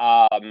Lane.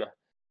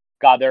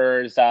 God,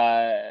 there's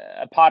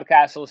a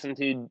podcast to listen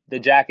to, the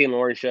Jackie and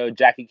Laurie Show,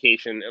 Jackie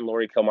Cation and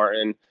Laurie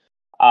Kilmartin.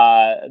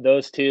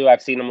 Those two,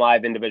 I've seen them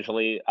live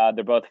individually.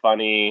 They're both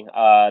funny.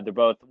 They're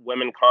both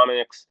women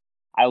comics.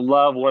 I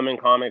love women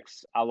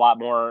comics a lot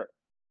more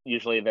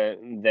usually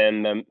than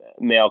the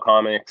male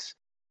comics.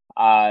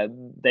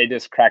 They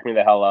just crack me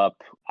the hell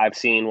up. I've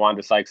seen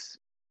Wanda Sykes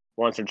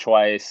once or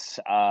twice.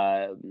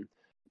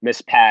 Miss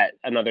Pat,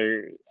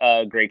 another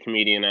great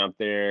comedian out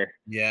there.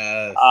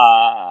 Yes.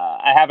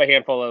 I have a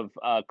handful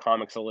of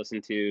comics to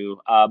listen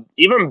to.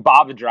 Even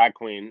Bob the Drag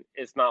Queen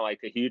is not like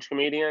a huge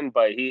comedian,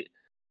 but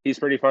he's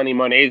pretty funny.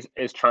 Monet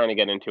is trying to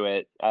get into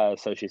it,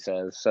 so she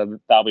says. So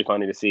that'll be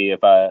funny to see if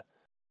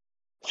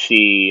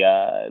she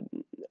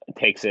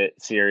takes it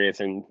serious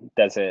and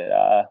does it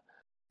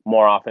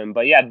more often.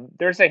 But yeah,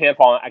 there's a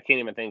handful I can't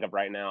even think of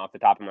right now off the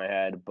top of my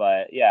head.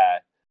 But yeah,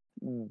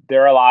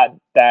 there are a lot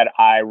that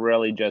I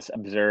really just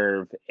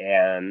observe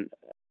and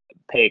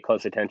pay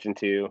close attention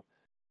to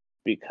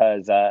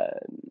because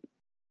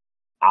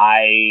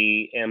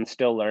I am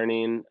still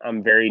learning.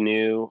 I'm very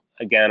new.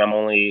 Again, I'm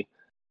only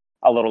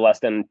a little less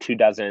than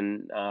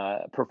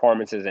 24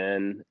 performances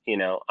in.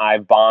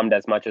 I've bombed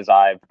as much as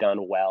I've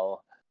done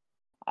well.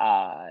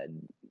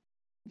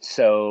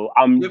 So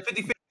I'm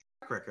 50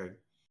 record.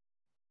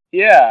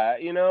 Yeah,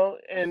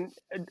 and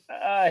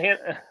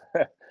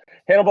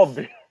Hannibal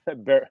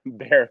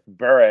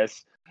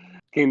Buress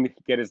can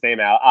get his name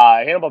out.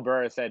 Hannibal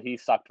Buress said he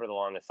sucked for the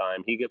longest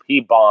time. He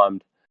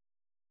bombed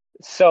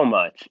so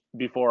much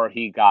before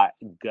he got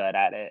good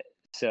at it.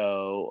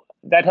 So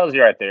that tells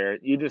you right there,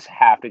 you just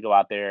have to go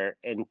out there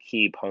and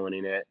keep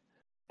honing it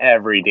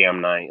every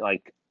damn night.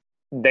 Like,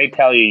 they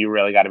tell you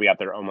really got to be out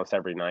there almost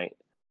every night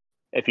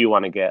if you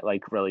want to get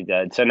like really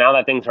good. So now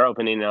that things are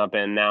opening up,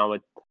 and now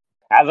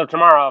as of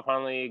tomorrow, I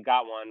finally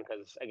got one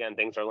because again,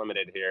 things are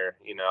limited here.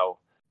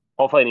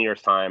 Hopefully in a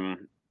year's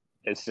time,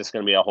 it's just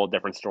going to be a whole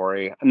different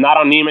story. I'm not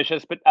on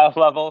Nemesh's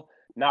level,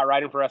 not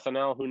writing for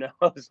SNL. Who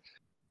knows?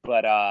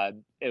 But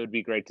it would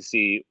be great to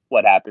see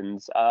what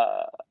happens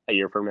a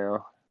year from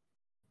now.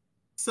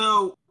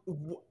 So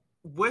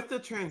with the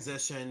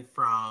transition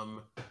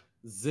from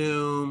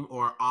Zoom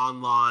or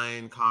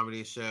online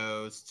comedy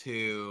shows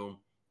to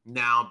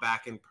now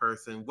back in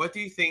person, what do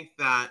you think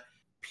that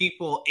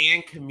people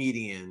and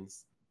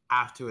comedians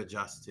have to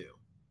adjust to?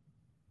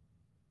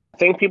 I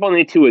think people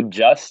need to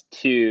adjust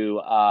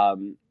to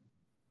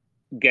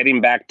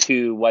getting back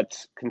to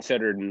what's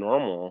considered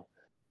normal.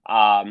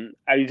 Are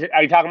you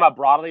talking about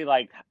broadly,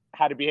 like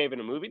how to behave in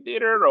a movie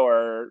theater,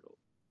 or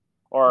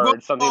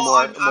something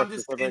more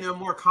just specific? in a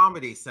more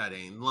comedy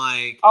setting,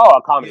 like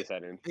a comedy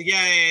setting.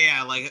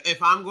 Yeah. Like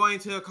if I'm going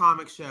to a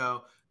comic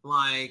show,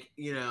 like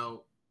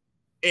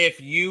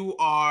if you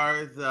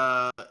are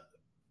the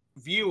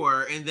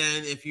viewer, and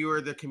then if you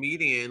are the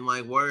comedian,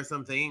 like what are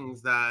some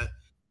things that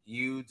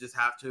you just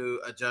have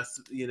to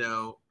adjust?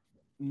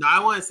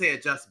 I want to say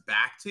adjust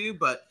back to,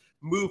 but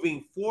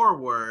moving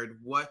forward,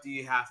 what do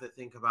you have to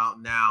think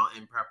about now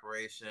in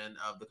preparation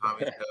of the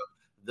comedy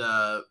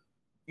show?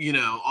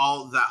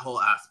 All that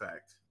whole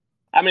aspect.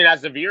 I mean,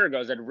 as the viewer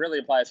goes, it really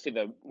applies to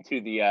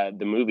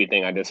the movie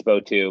thing I just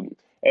spoke to.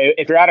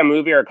 If you're at a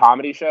movie or a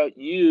comedy show,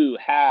 you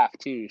have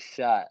to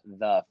shut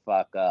the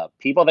fuck up.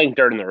 People think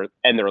they're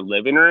in their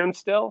living room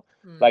still,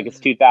 like it's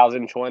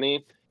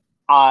 2020.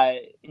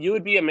 You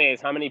would be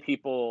amazed how many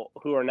people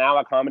who are now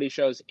at comedy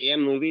shows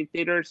and movie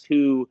theaters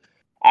who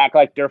act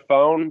like their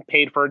phone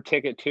paid for a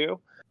ticket too.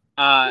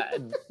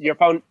 Their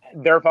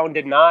phone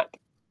did not.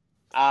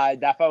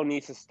 That phone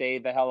needs to stay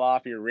the hell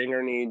off. Your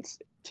ringer needs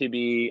to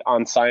be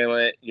on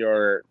silent.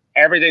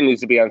 Everything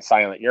needs to be on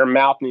silent. Your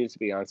mouth needs to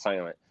be on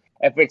silent.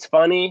 If it's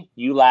funny,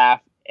 you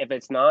laugh. If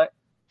it's not,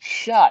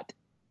 shut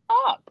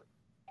up.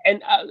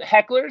 And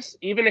hecklers,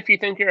 even if you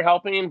think you're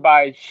helping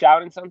by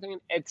shouting something,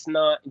 it's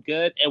not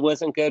good. It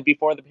wasn't good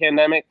before the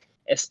pandemic.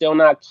 It's still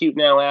not cute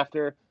now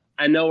after.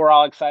 I know we're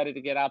all excited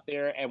to get out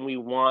there and we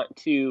want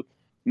to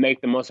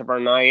make the most of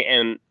our night.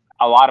 And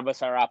a lot of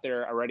us are out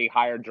there already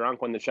higher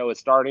drunk when the show is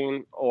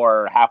starting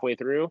or halfway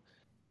through.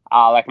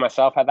 Like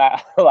myself at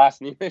that last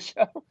Neiman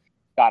show.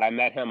 God, I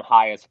met him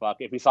high as fuck.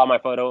 If you saw my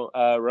photo,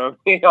 Romy,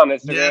 on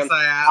Instagram, yes,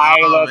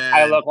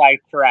 I look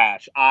like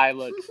trash. I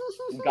look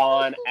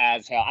gone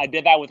as hell. I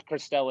did that with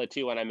Christella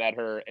too when I met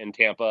her in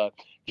Tampa.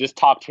 Just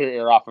talked her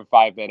ear off for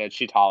 5 minutes.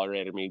 She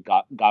tolerated me.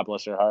 God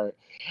bless her heart.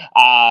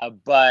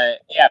 But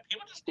yeah,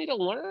 people just need to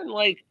learn.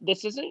 Like,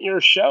 this isn't your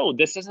show.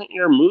 This isn't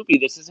your movie.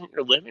 This isn't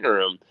your living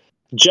room.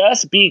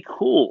 Just be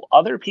cool.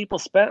 Other people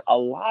spent a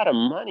lot of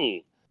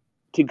money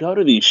to go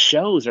to these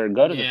shows or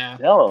go to the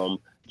film.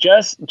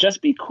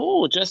 Just be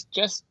cool.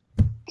 Just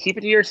keep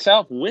it to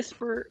yourself.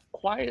 Whisper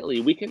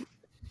quietly.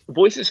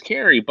 Voices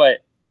carry, but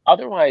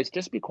otherwise,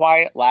 just be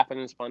quiet. Laughing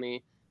is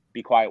funny.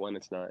 Be quiet when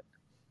it's not.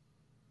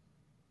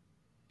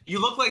 You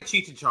look like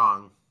Cheech and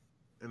Chong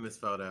in this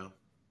photo.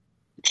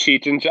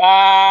 Cheech and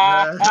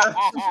Chong.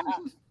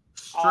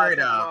 Straight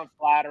up. Not a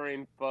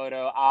flattering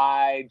photo.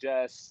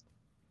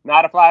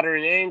 Not a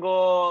flattering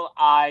angle.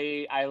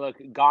 I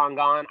look gone.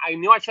 I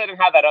knew I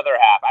shouldn't have that other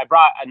half. I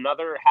brought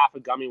another half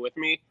of gummy with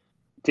me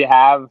to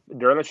have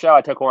during the show.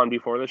 I took one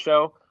before the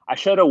show. I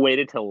should have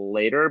waited till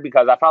later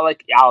because I felt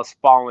like I was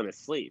falling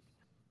asleep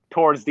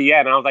towards the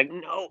end. I was like,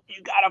 no,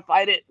 you gotta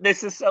fight it.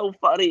 This is so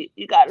funny.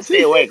 You gotta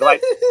stay awake.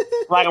 Like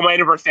I'm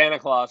waiting for Santa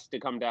Claus to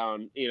come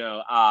down,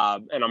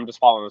 and I'm just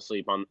falling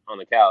asleep on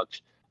the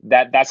couch.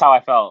 That's how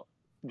I felt.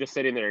 Just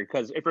sitting there,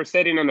 because if you're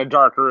sitting in a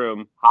dark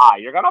room,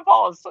 you're gonna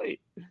fall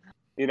asleep.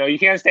 You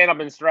can't stand up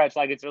and stretch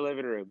like it's your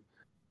living room.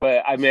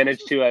 But I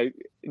managed to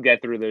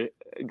get through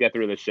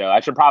the show. I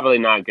should probably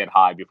not get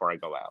high before I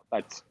go out.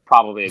 That's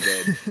probably a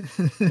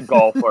good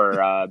goal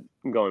for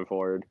going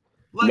forward.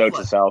 Note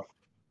to self.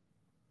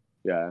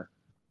 Yeah.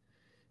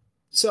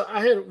 So I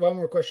had one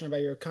more question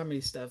about your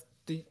comedy stuff.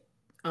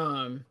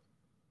 I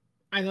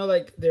know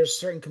like there's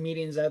certain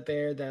comedians out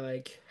there that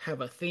like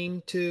have a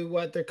theme to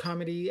what their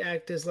comedy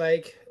act is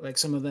like. Like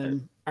some of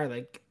them are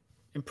like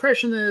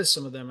impressionists,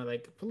 some of them are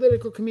like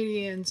political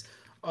comedians,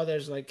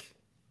 others like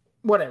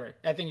whatever.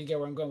 I think you get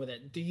where I'm going with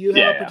it. Do you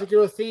have a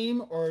particular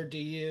theme, or do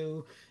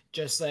you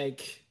just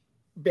like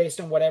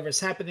based on whatever's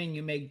happening,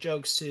 you make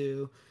jokes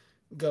to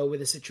go with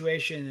the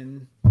situation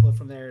and flow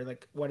from there?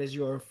 Like, what is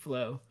your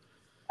flow?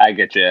 I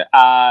get you.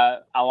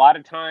 A lot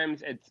of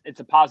times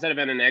it's a positive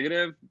and a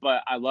negative,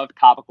 but I love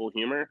topical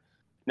humor.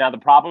 Now, the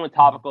problem with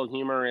topical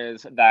humor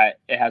is that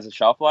it has a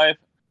shelf life.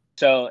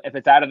 So if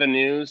it's out of the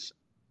news,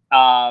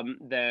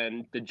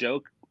 then the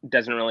joke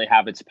doesn't really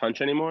have its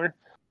punch anymore.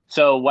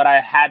 So what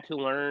I had to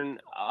learn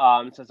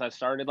since I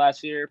started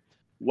last year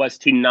was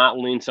to not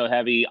lean so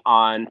heavy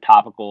on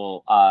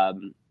topical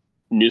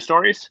news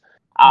stories.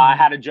 I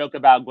had a joke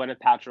about Gwyneth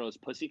Paltrow's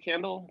pussy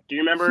candle. Do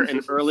you remember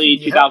in early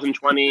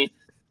 2020,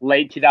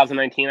 late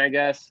 2019, I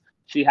guess,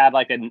 she had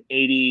like an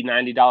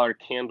 $80-$90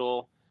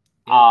 candle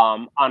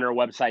on her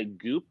website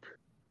Goop,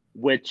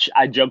 which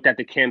I joked that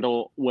the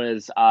candle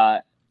was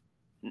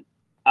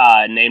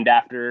named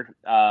after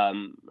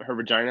her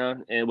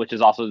vagina, which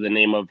is also the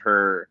name of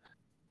her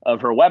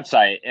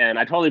website. And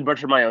I totally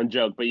butchered my own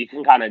joke, but you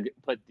can kind of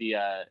put the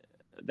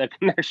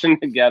connection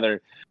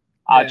together.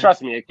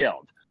 Trust me, it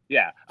killed.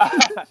 Yeah.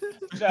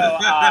 So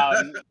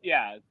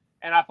yeah,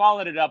 and I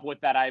followed it up with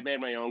that I made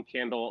my own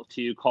candle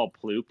to call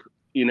Ploop,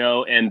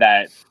 and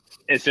that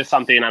it's just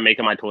something I make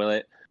in my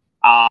toilet.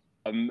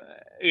 And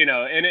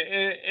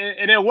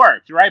it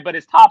worked, right? But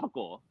it's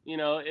topical.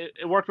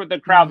 It worked with the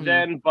crowd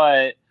then,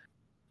 but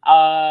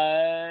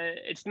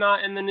it's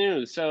not in the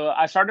news. So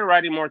I started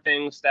writing more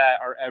things that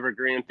are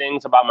evergreen,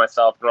 things about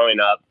myself growing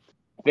up,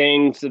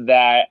 things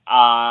that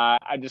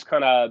I just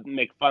kind of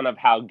make fun of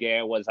how gay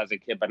I was as a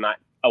kid, but not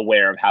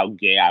aware of how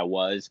gay I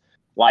was.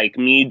 Like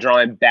me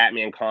drawing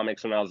Batman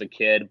comics when I was a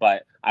kid,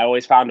 but I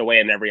always found a way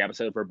in every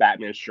episode for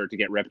Batman's shirt to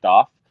get ripped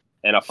off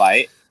in a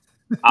fight.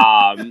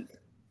 And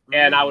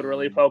I would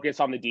really focus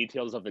on the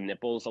details of the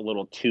nipples a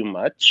little too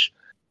much.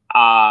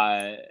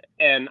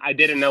 And I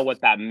didn't know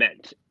what that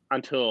meant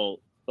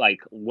until like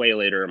way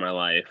later in my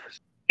life.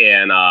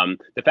 And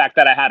the fact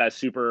that I had a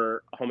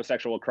super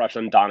homosexual crush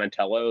on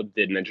Donatello,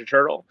 the Ninja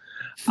Turtle,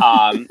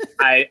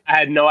 I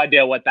had no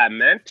idea what that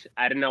meant.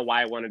 I didn't know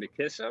why I wanted to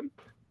kiss him,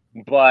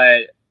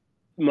 but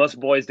most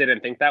boys didn't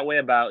think that way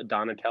about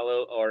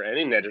Donatello or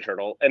any Ninja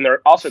Turtle. And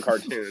they're also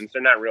cartoons.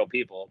 They're not real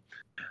people.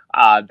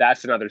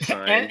 That's another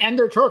sign. And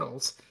they're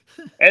turtles.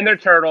 And they're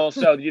turtles.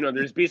 So,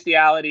 there's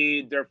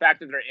bestiality, the fact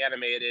that they're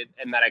animated,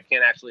 and that I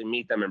can't actually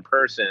meet them in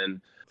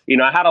person.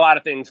 I had a lot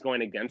of things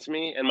going against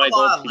me, and my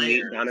goal to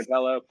meet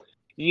Donatello.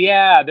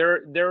 Yeah,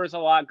 there was a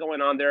lot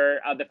going on there.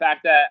 The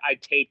fact that I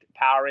taped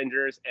Power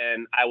Rangers,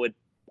 and I would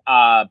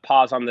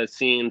pause on the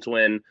scenes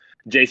when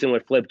Jason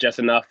would flip just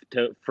enough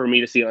for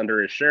me to see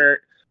under his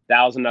shirt.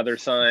 That was another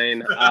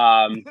sign.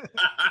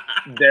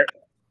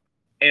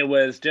 It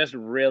was just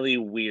really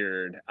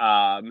weird.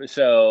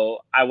 So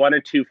I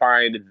wanted to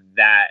find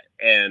that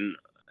and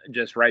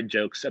just write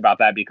jokes about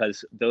that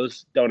because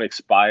those don't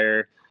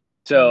expire.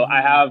 So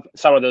I have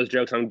some of those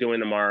jokes I'm doing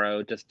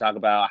tomorrow just to talk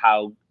about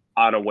how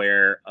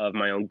unaware of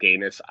my own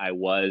gayness I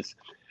was.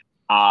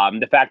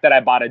 The fact that I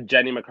bought a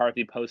Jenny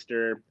McCarthy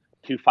poster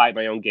to fight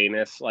my own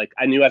gayness. Like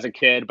I knew as a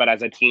kid, but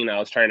as a teen, I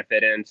was trying to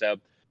fit in. So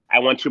I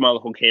went to my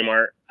local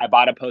Kmart. I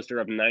bought a poster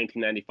of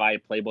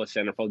 1995 Playboy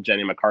centerfold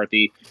Jenny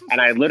McCarthy.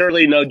 And I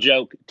literally, no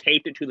joke,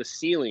 taped it to the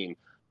ceiling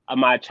of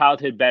my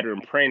childhood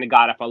bedroom, praying to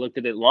God if I looked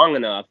at it long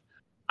enough,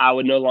 I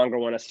would no longer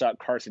want to suck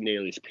Carson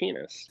Daly's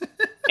penis.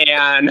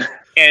 and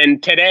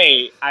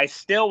today, I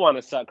still want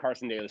to suck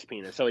Carson Daly's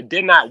penis. So it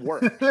did not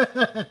work.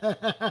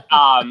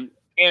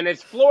 And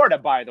it's Florida,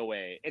 by the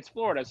way. It's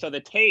Florida. So the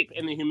tape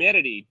and the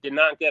humidity did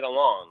not get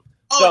along.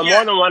 So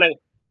more than one of...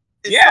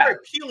 It started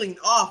peeling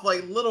off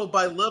like little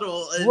by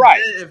little, and then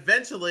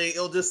eventually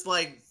it'll just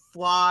like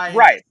fly,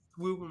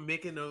 swoop, and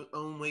make its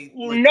own way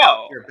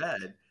out your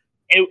bed.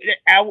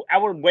 I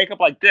would wake up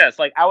like this,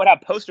 like I would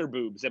have poster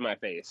boobs in my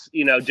face,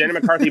 Jenny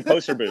McCarthy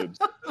poster boobs,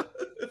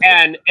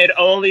 and it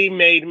only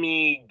made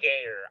me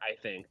gayer. I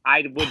think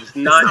I was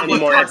not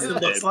anymore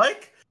interested. Looks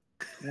like.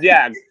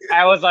 Yeah,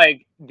 I was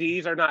like,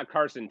 these are not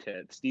Carson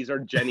tits. These are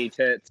Jenny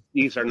tits.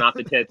 These are not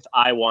the tits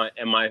I want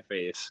in my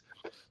face.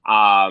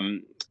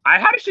 I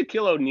had a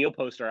Shaquille O'Neal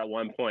poster at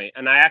one point,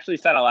 and I actually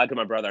said aloud to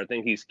my brother, I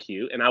think he's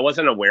cute, and I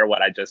wasn't aware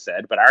what I just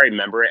said, but I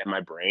remember it in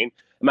my brain.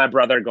 And my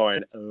brother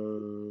going,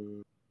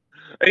 and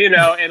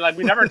like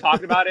we never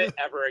talked about it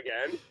ever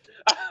again,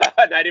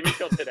 not even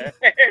till today.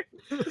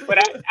 But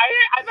I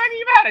thought he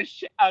even had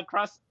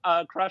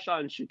a crush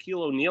on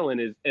Shaquille O'Neal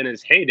in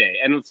his heyday,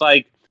 and it's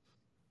like,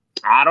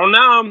 I don't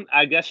know.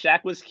 I guess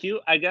Shaq was cute.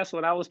 I guess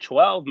when I was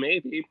 12,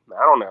 maybe. I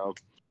don't know.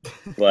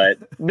 But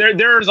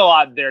there's a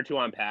lot there to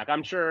unpack.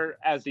 I'm sure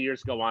as the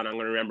years go on, I'm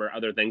going to remember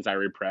other things I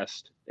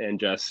repressed and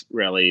just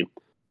really,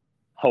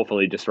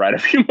 hopefully, just write a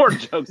few more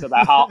jokes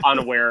about how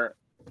unaware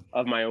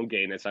of my own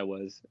gayness I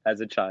was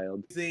as a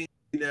child. The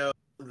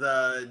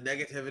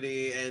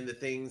negativity and the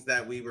things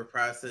that we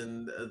repress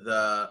and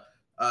the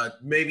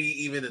maybe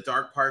even the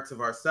dark parts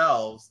of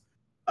ourselves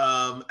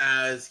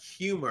as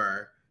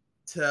humor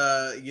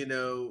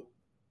to,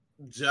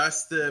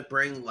 just to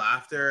bring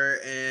laughter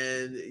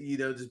and,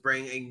 just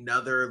bring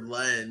another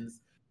lens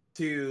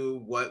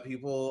to what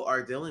people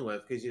are dealing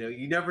with. Because,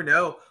 you never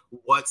know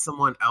what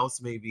someone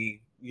else may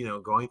be,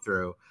 going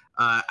through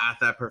at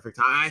that perfect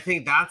time. And I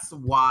think that's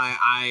why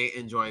I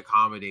enjoy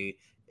comedy,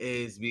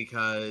 is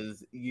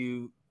because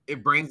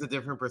it brings a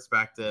different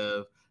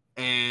perspective.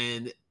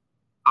 And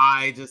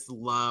I just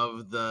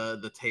love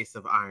the taste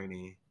of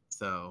irony.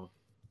 So...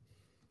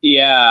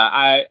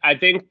 Yeah, I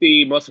think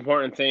the most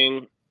important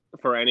thing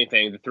for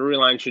anything. The through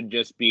line should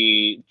just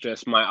be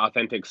just my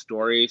authentic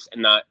stories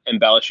and not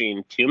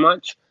embellishing too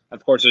much.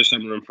 Of course, there's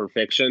some room for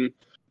fiction,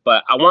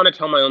 but I want to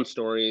tell my own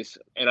stories.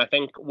 And I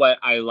think what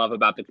I love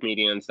about the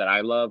comedians that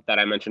I love, that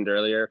I mentioned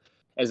earlier,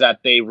 is that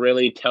they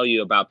really tell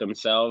you about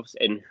themselves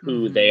and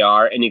who they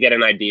are, and you get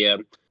an idea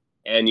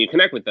and you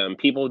connect with them.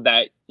 People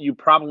that you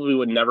probably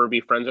would never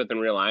be friends with in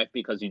real life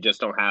because you just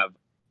don't have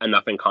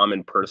enough in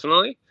common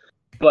personally.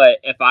 But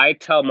if I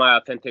tell my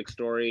authentic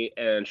story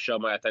and show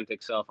my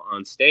authentic self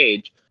on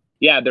stage,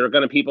 yeah, there are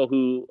going to be people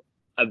who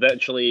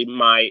eventually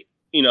might,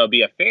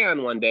 be a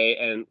fan one day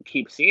and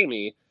keep seeing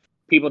me.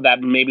 People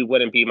that maybe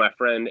wouldn't be my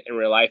friend in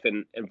real life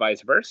and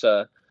vice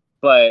versa.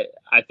 But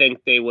I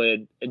think they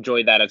would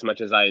enjoy that as much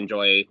as I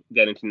enjoy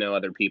getting to know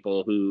other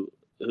people who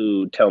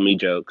tell me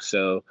jokes.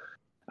 So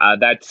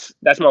that's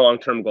my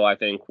long-term goal, I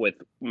think, with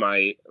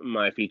my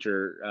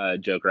feature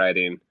joke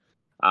writing.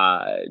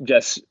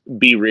 Just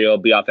be real,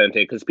 be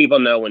authentic, because people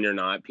know when you're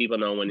not. People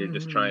know when you're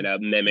just trying to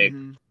mimic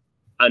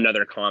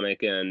another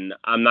comic, and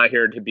I'm not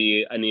here to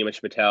be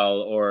Animesh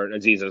Patel or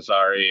Aziz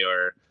Ansari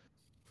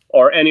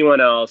or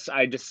anyone else.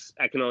 I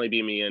can only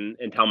be me and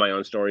tell my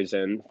own stories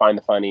and find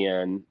the funny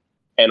and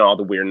all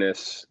the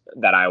weirdness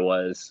that I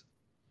was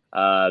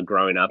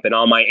growing up, and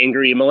all my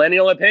angry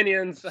millennial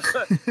opinions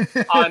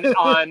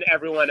on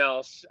everyone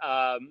else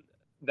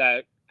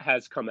that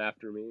has come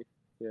after me.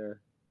 Yeah.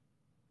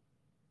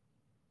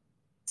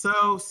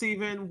 So,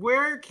 Steven,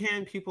 where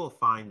can people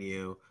find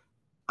you?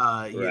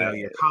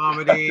 Your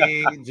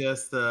comedy,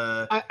 just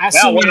when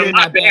I'm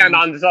not banned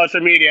on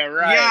social media,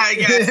 right? Yeah, I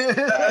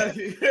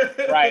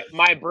guess. Right.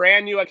 My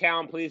brand new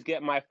account, please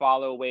get my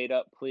follow weight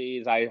up,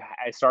 please. I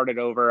started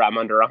over. I'm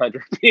under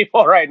 100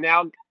 people right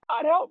now.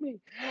 God help me.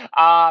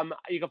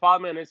 You can follow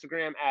me on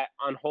Instagram at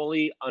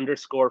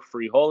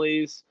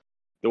unholy_freeholies.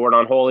 The word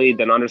unholy,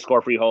 then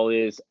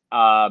 _freeholies.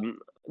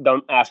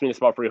 Don't ask me to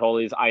spell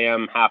frijoles. I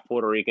am half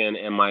Puerto Rican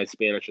and my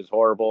Spanish is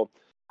horrible.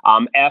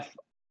 FRIJOLES,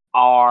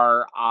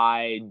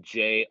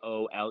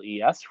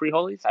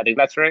 frijoles. I think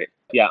that's right.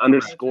 Yeah,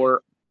 _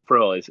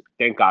 frijoles.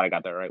 Thank God I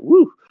got that right.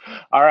 Woo.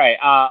 All right.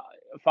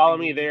 Follow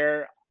me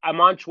there. I'm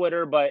on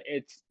Twitter, but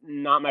it's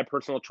not my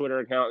personal Twitter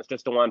account. It's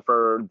just the one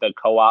for the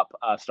co-op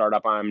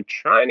startup I'm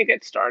trying to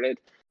get started.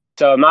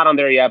 So I'm not on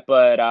there yet,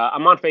 but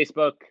I'm on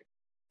Facebook.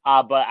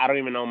 But I don't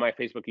even know my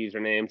Facebook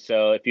username.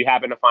 So if you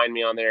happen to find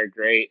me on there,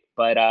 great.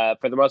 But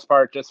for the most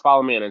part, just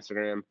follow me on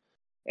Instagram.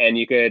 And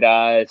you could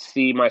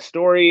see my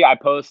story. I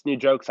post new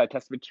jokes. I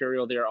test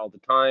material there all the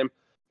time.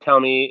 Tell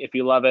me if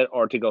you love it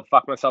or to go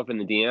fuck myself in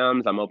the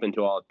DMs. I'm open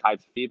to all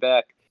types of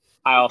feedback.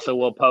 I also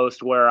will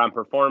post where I'm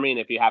performing.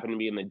 If you happen to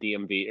be in the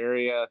DMV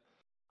area,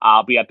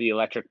 I'll be at the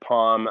Electric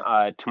Palm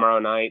tomorrow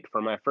night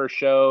for my first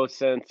show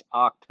since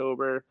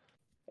October.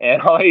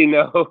 And I'll let you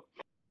know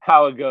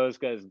how it goes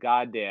because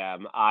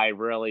goddamn, I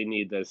really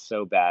need this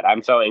so bad.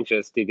 I'm so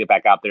anxious to get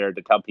back out there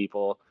to tell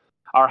people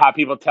or have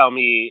people tell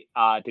me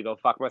to go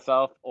fuck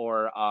myself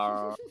or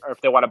if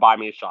they want to buy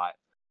me a shot.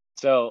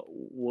 So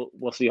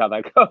we'll see how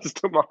that goes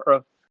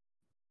tomorrow.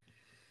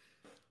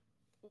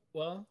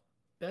 Well,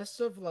 best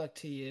of luck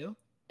to you.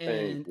 Thank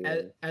And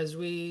you. as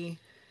we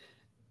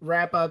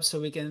wrap up, so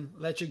we can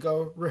let you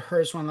go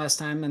rehearse one last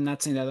time, and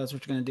not saying that that's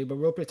what you're going to do, but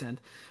we'll pretend.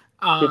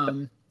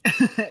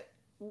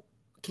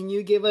 Can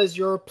you give us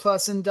your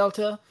plus and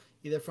delta,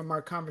 either from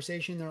our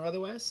conversation or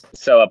otherwise?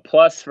 So a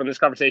plus from this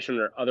conversation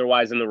or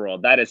otherwise in the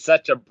world. That is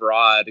such a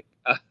broad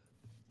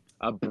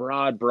topic.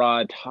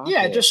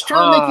 Yeah, just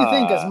try to make you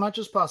think as much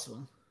as possible.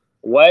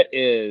 What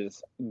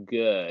is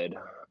good?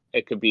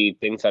 It could be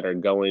things that are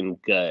going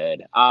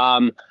good.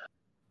 I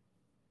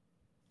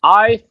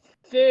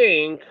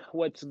think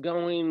what's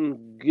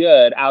going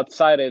good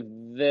outside of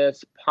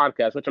this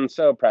podcast, which I'm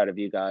so proud of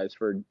you guys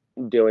for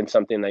doing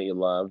something that you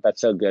love.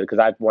 That's so good because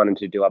I've wanted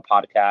to do a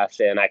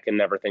podcast and I can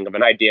never think of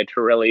an idea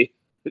to really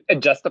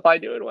justify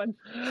doing one.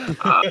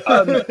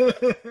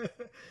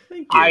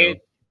 Thank you.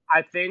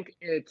 I think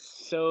it's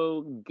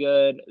so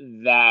good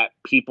that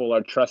people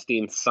are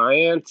trusting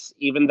science,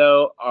 even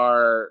though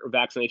our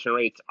vaccination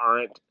rates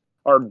aren't,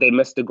 or they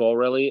missed the goal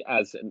really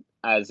as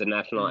a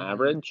national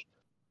average.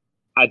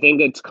 I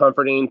think it's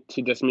comforting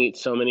to just meet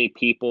so many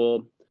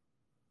people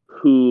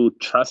who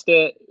trust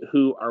it,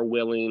 who are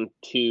willing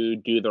to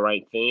do the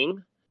right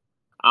thing,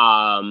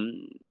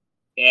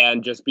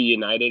 and just be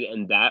united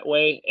in that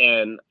way.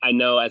 And I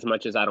know as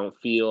much as I don't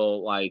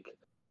feel like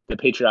the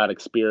patriotic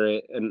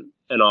spirit and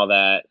all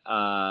that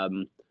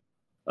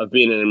of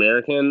being an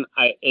American,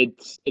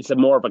 it's a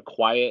more of a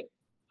quiet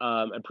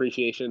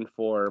appreciation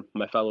for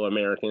my fellow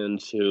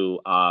Americans who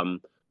are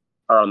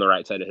on the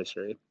right side of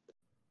history.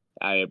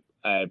 I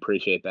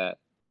appreciate that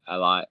a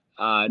lot.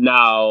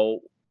 Now,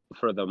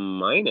 for the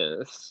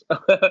minus,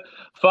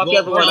 fuck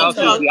everyone else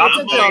who's the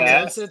opposite of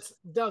that. It's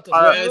delta.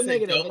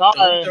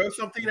 Don't throw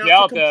something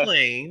out to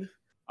complain.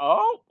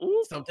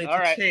 Something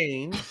to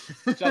change.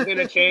 Something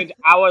to change.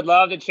 I would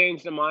love to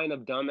change the mind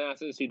of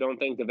dumbasses who don't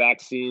think the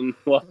vaccine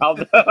will help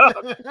them.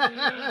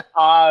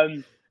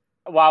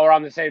 While we're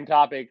on the same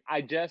topic,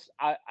 I just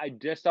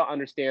don't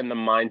understand the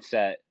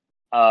mindset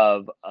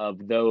of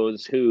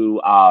those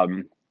who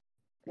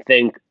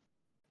think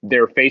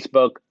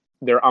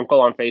their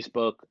uncle on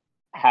Facebook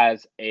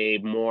has a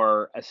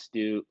more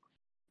astute,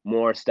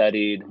 more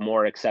studied,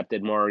 more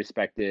accepted, more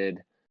respected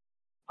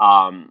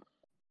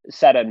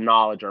set of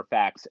knowledge or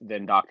facts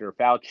than Dr.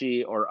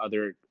 Fauci or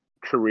other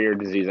career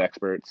disease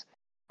experts.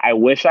 I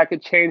wish I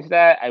could change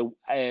that.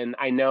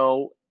 I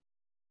know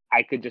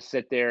I could just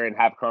sit there and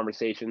have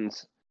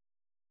conversations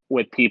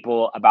with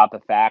people about the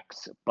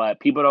facts, but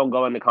people don't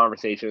go into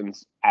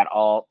conversations at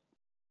all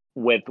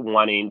with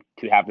wanting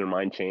to have their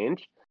mind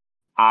changed.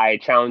 I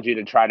challenge you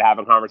to try to have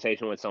a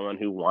conversation with someone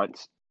who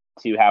wants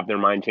to have their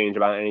mind changed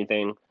about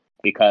anything,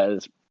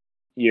 because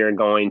you're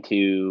going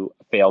to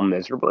fail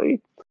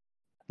miserably.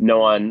 No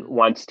one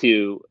wants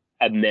to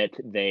admit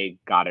they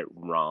got it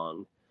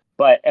wrong.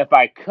 But if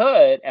I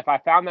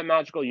found that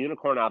magical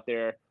unicorn out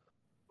there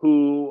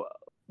who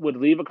would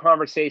leave a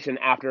conversation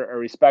after a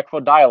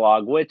respectful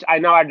dialogue, which I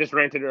know I just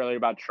ranted earlier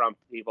about Trump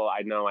people.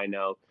 I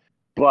know.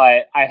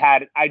 But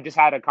I just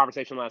had a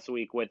conversation last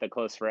week with a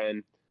close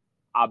friend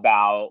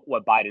about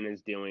what Biden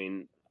is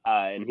doing,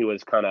 and he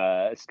was kind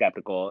of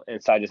skeptical.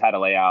 And so I just had to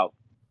lay out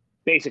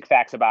basic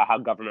facts about how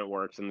government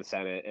works in the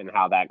Senate and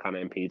how that kind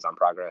of impedes on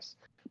progress.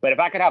 But if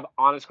I could have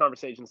honest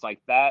conversations like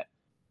that,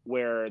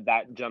 where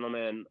that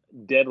gentleman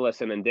did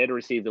listen and did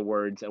receive the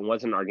words and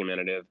wasn't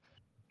argumentative,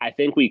 I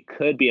think we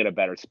could be in a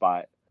better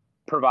spot,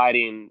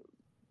 providing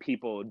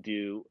people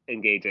do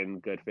engage in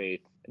good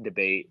faith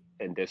debate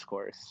and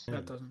discourse.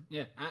 That doesn't.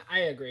 Yeah, I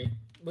agree.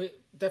 We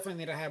definitely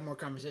need to have more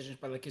conversations,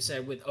 but like you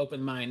said, with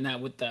open mind, not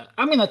with the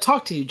I'm going to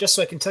talk to you just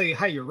so I can tell you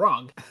how you're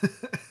wrong.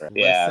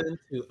 Yeah. Listen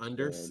to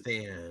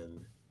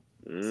understand.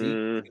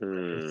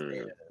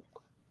 Mm-hmm.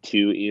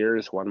 2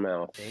 ears, 1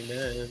 mouth.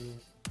 Amen.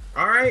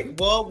 All right.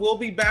 Well, we'll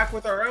be back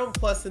with our own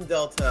Plus and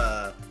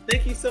Delta.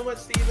 Thank you so much,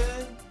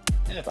 Steven.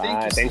 Yeah,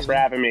 Bye. Thanks for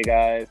having me,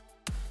 guys.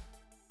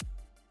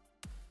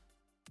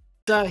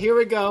 Here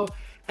we go.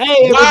 Hey,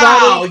 everybody!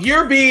 Wow,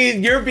 you're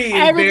being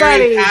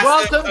everybody. Very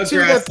welcome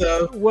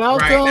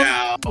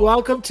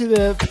to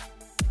the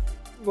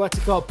what's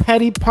it called,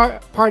 petty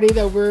party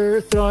that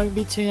we're throwing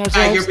between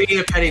ourselves. You're being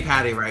a petty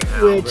patty right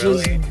now, which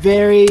is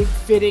very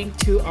fitting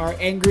to our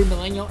Angry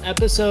Millennial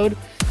episode.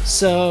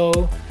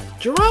 So,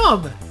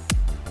 Jerome,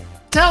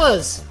 tell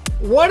us,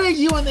 what are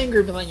you an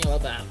Angry Millennial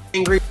about?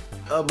 Angry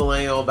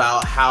Millennial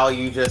about how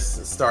you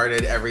just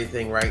started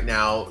everything right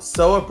now,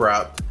 so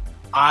abrupt.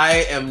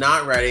 I am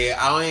not ready.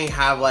 I don't even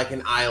have like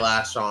an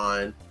eyelash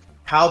on.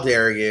 How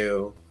dare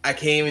you? I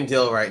can't even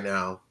deal right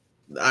now.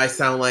 I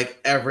sound like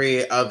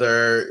every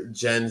other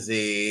Gen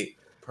Z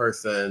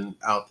person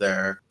out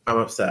there. I'm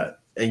upset.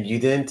 And you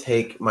didn't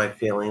take my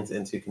feelings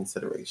into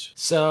consideration.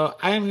 So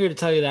I am here to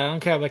tell you that I don't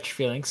care about your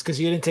feelings because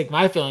you didn't take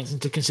my feelings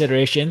into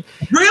consideration.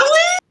 Really?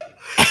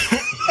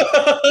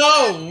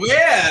 Oh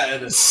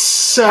man!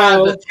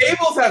 So the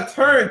tables have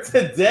turned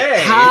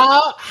today.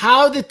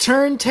 How the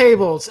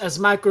turntables, as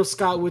Michael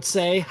Scott would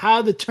say,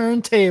 how the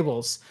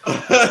turntables.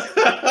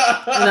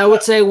 And I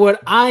would say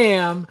what I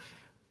am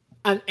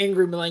an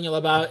Angry Millennial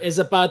about is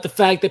about the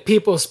fact that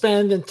people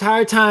spend the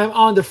entire time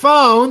on the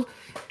phone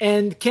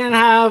and can't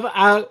have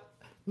a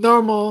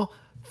normal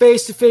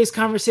face-to-face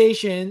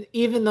conversation,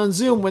 even on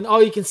Zoom, when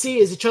all you can see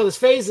is each other's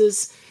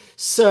faces.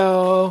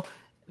 So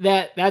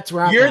that's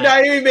where You're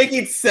not even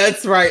making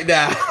sense right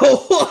now.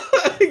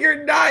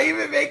 You're not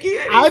even making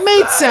any I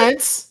made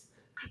sense.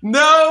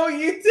 No,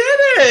 you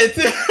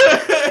didn't.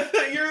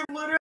 You're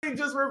literally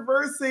just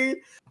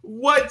reversing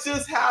what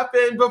just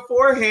happened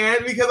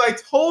beforehand because I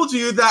told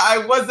you that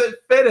I wasn't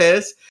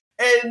finished,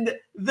 and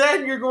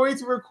then you're going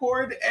to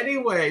record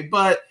anyway.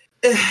 But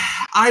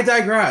I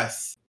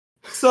digress.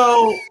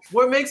 So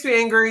what makes me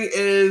angry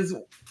is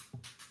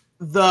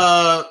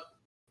the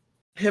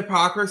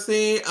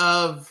hypocrisy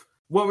of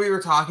what we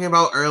were talking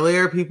about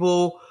earlier,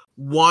 people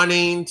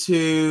wanting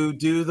to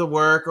do the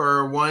work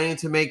or wanting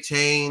to make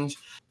change,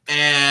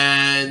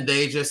 and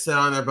they just sit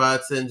on their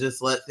butts and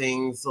just let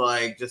things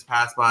like just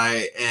pass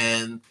by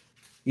and,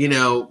 you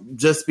know,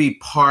 just be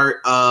part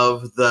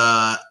of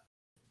the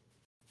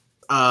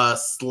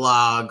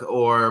slog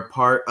or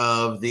part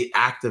of the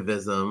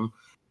activism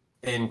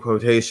in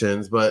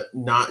quotations, but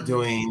not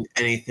doing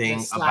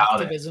anything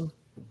about it.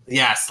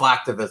 Yeah,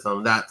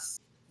 slacktivism. That's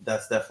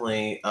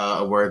definitely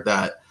a word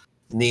that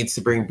needs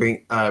to bring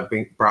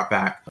brought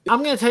back.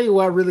 I'm going to tell you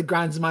what really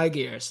grinds my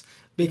gears.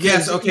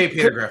 Yes, okay,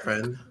 Peter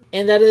Griffin.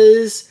 And that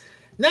is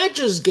not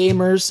just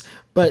gamers,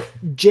 but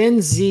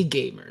Gen Z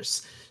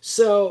gamers.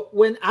 So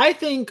when I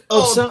think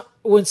of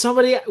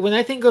when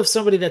I think of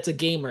somebody that's a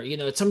gamer, you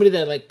know, it's somebody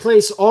that like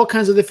plays all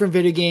kinds of different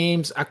video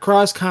games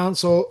across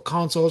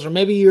consoles, or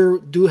maybe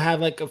you do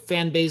have like a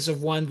fan base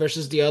of one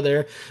versus the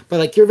other, but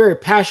like you're very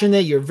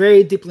passionate, you're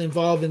very deeply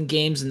involved in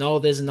games and all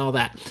this and all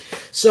that.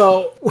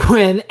 So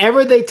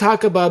whenever they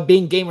talk about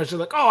being gamers, they're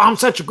like, oh, I'm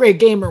such a great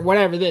gamer,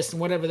 whatever this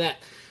and whatever that.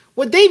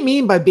 What they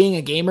mean by being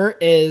a gamer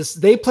is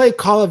they play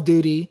Call of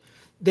Duty,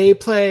 they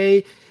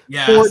play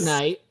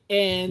Fortnite,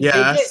 and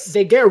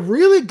they get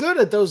really good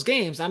at those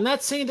games. I'm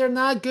not saying they're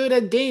not good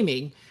at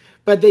gaming,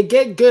 but they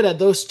get good at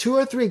those 2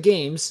 or 3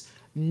 games,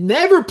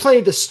 never play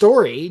the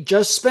story,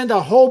 just spend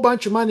a whole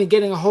bunch of money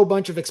getting a whole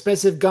bunch of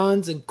expensive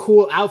guns and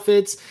cool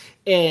outfits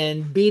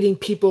and beating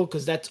people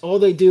because that's all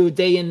they do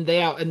day in,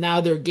 day out, and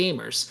now they're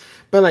gamers.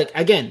 But like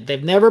again,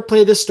 they've never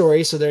played the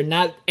story, so they're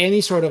not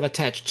any sort of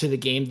attached to the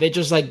game. They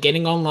just like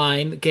getting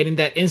online, getting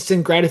that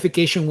instant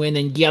gratification win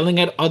and yelling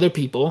at other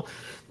people.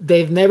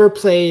 They've never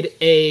played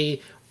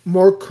a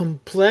more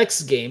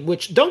complex game,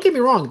 which don't get me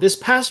wrong, this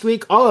past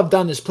week all I've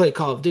done is play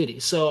Call of Duty.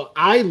 So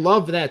I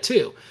love that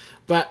too.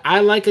 But I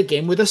like a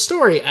game with a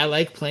story. I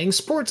like playing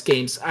sports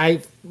games.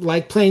 I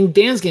like playing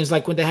dance games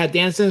like when they had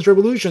Dance Dance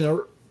Revolution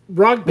or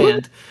Rock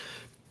Band.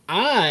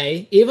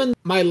 Even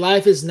my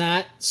life is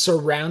not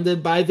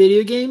surrounded by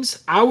video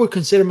games, I would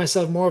consider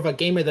myself more of a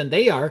gamer than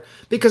they are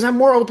because I'm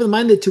more open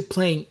minded to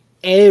playing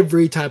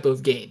every type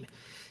of game.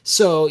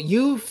 So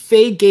you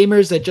fake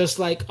gamers that just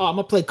like, oh, I'm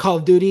gonna play Call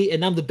of Duty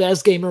and I'm the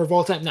best gamer of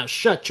all time. Now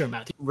shut your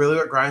mouth. Really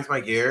what grinds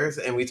my gears,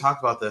 and we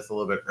talked about this a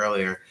little bit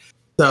earlier.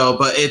 So,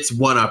 but it's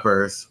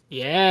one-uppers.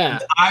 Yeah.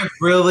 I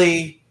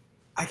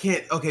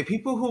can't, okay,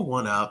 people who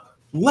one-up,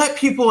 let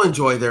people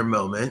enjoy their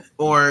moment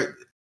or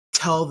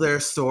tell their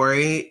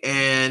story.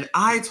 And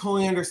I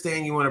totally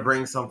understand you want to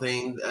bring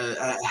something,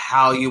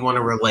 how you want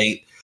to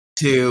relate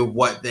to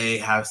what they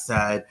have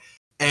said.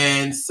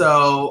 And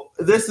so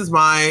this is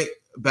my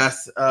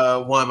best,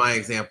 one of my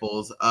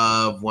examples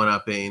of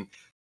one-upping.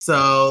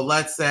 So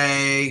let's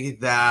say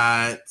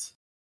that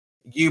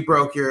you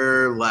broke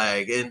your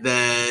leg and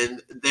then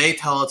they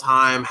tell a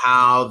time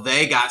how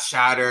they got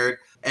shattered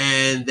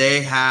and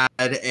they had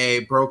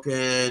a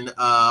broken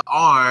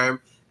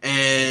arm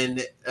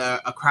and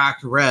a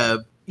cracked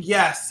rib.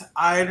 Yes,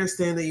 I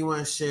understand that you want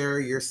to share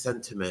your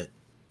sentiment.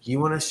 You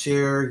want to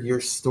share your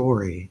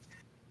story.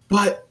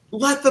 But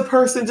let the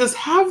person just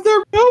have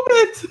their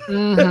moment.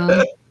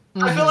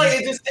 Mm-hmm. I feel like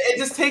it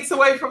just takes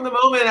away from the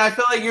moment. I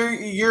feel like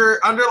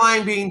you're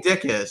underlying being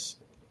dickish.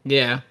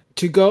 Yeah.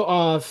 To go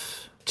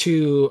off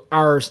to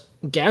our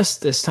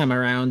guest this time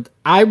around,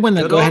 I want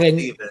to go ahead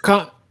and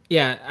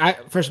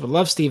first of all,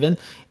 love Steven,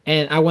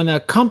 and I want to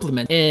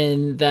compliment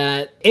in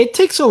that it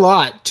takes a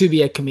lot to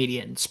be a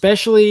comedian,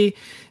 especially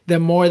the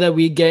more that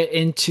we get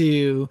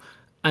into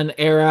an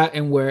era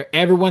and where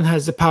everyone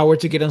has the power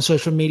to get on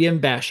social media and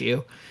bash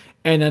you,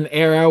 and an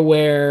era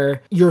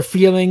where your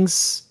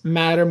feelings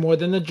matter more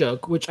than the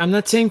joke, which I'm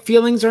not saying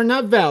feelings are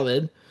not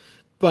valid,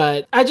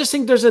 but I just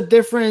think there's a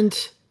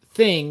different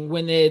thing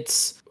when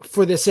it's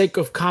for the sake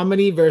of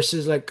comedy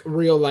versus like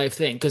real life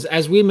thing. Because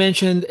as we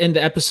mentioned in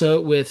the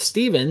episode with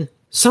Steven,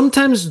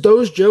 sometimes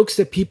those jokes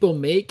that people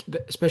make,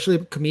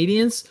 especially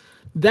comedians,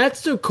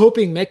 that's their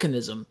coping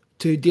mechanism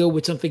to deal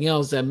with something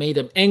else that made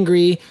them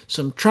angry,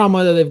 some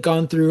trauma that they've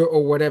gone through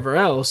or whatever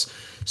else.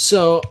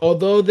 So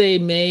although they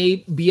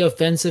may be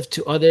offensive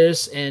to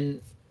others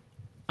and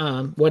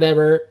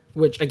whatever,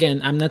 which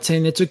again, I'm not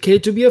saying it's okay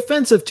to be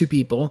offensive to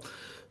people,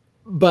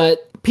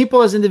 but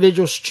people as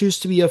individuals choose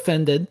to be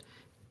offended,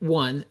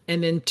 one.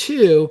 And then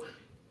two,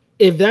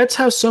 if that's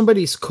how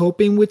somebody's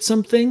coping with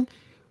something,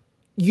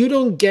 you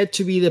don't get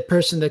to be the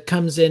person that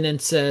comes in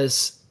and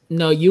says,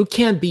 no, you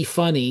can't be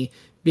funny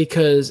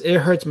because it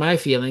hurts my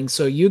feelings.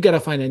 So you got to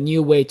find a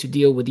new way to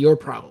deal with your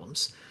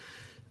problems.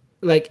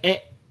 Like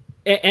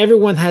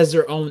everyone has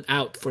their own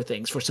out for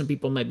things. For some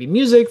people it might be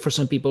music. For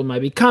some people it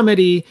might be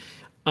comedy,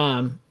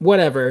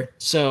 whatever.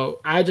 So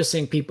I just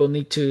think people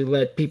need to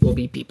let people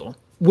be people.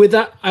 With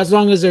that, as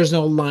long as there's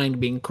no line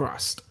being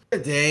crossed.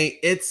 Today,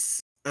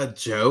 it's a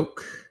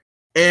joke,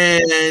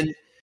 and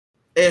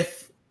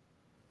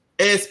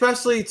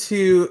especially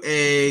to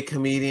a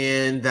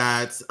comedian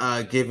that's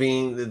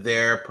giving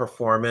their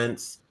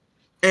performance,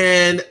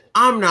 and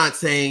I'm not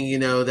saying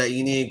that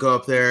you need to go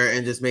up there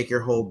and just make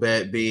your whole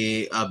bit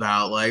be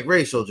about like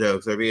racial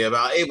jokes or be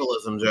about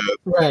ableism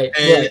jokes, right?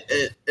 And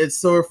it's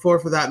so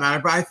for that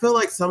matter. But I feel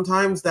like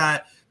sometimes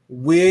that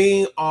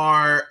we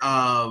are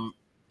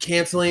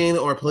canceling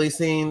or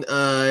policing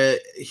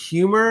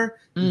humor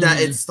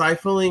that it's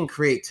stifling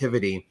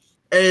creativity,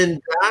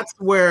 and that's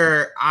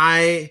where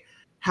I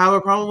have a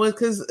problem with,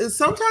 because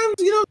sometimes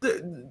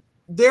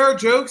there are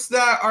jokes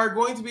that are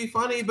going to be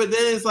funny, but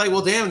then it's like,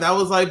 well, damn, that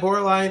was like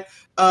borderline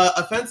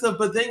offensive.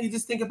 But then you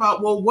just think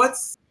about, well,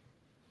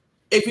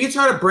 if you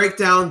try to break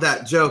down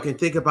that joke and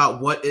think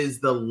about what is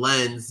the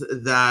lens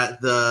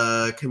that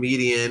the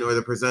comedian or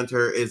the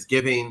presenter is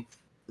giving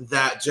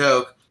that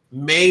joke,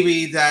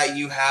 maybe that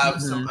you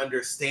have some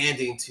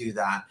understanding to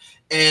that.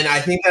 And I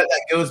think that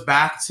goes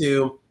back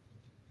to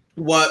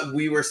what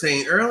we were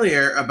saying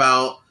earlier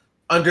about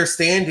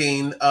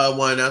understanding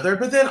one another.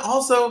 But then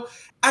also,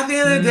 at the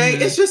end of the day,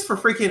 it's just for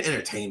freaking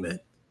entertainment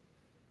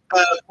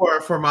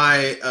for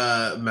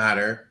my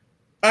matter.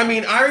 I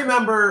mean, I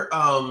remember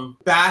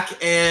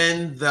back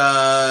in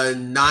the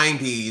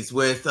 90s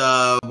with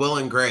Will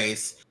and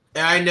Grace.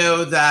 And I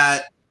know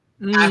that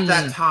at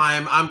that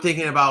time, I'm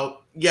thinking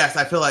about, yes,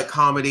 I feel like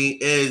comedy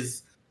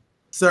is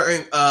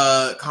certain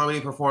comedy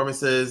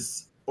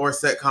performances or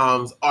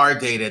sitcoms are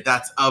dated.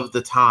 That's of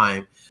the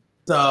time.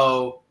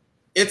 So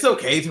it's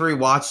okay to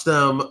rewatch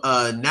them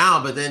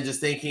now, but then just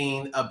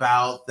thinking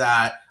about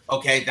that,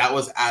 okay, that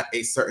was at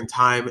a certain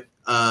time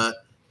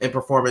in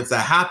performance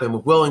that happened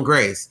with Will and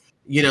Grace.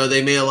 You know,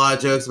 they made a lot of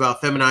jokes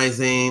about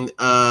feminizing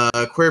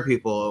queer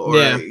people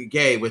or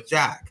gay with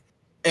Jack.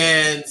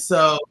 And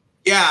so,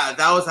 yeah,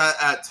 that was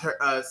at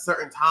a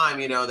certain time,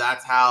 you know,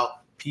 that's how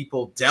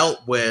people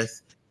dealt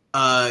with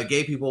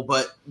gay people,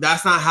 but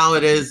that's not how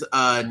it is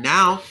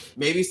now.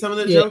 Maybe some of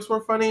the jokes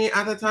were funny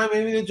at the time,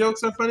 maybe the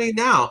jokes are funny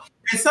now.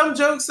 And some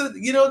jokes,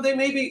 you know, they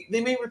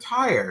may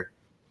retire.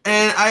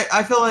 And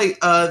I feel like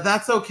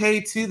that's okay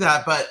to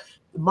that. But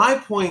my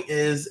point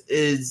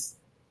is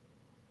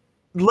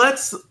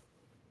let's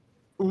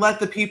let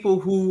the people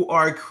who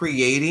are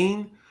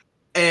creating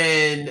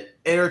and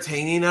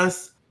entertaining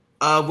us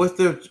with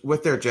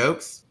their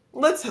jokes,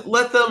 let's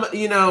let them,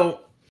 you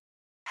know,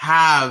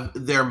 have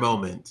their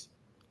moment.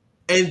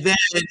 And then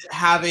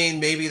having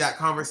maybe that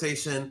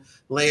conversation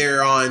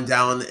later on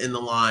down in the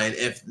line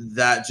if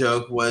that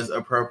joke was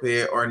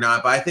appropriate or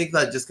not. But I think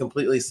that just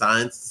completely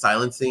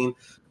silencing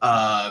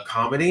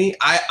comedy.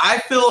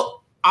 I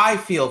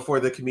feel for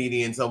the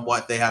comedians on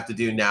what they have to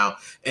do now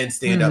and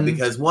stand up,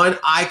 because one,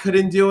 I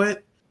couldn't do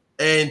it.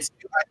 And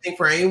two, I think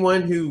for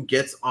anyone who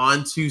gets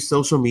onto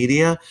social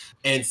media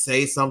and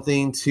say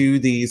something to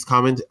these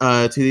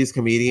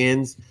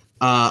comedians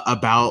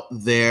about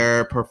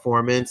their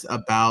performance,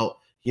 about,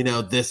 you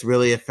know, this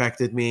really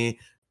affected me,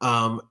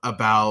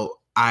 about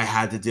I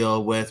had to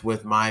deal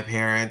with my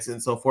parents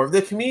and so forth.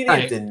 The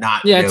comedian did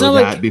not know it's not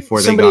that like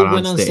before somebody they got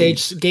went on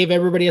stage, gave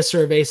everybody a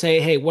survey, say,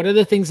 hey, what are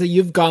the things that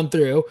you've gone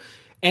through?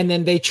 And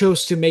then they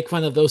chose to make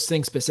fun of those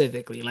things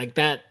specifically. Like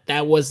that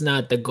was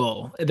not the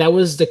goal. That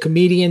was the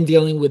comedian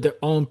dealing with their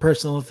own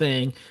personal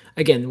thing.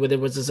 Again, whether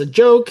it was as a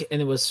joke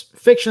and it was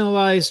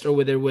fictionalized, or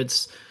whether it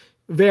was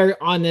very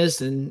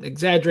honest and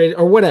exaggerated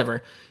or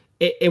whatever.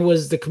 It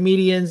was the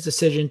comedian's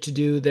decision to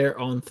do their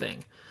own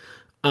thing.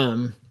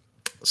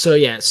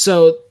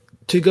 So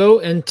to go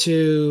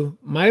into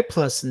my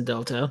plus and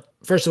delta,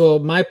 first of all,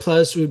 my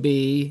plus would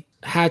be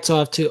hats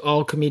off to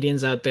all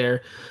comedians out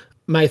there.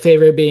 My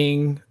favorite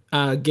being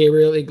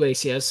Gabriel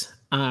Iglesias.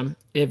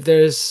 If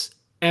there's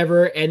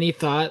ever any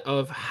thought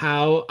of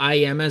how I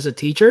am as a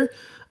teacher,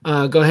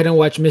 go ahead and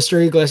watch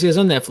Mr. Iglesias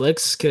on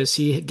Netflix, because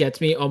he gets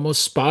me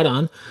almost spot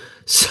on.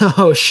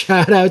 So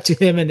shout out to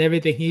him and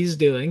everything he's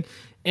doing,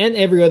 and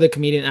every other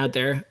comedian out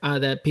there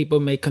that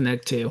people may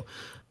connect to.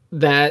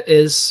 That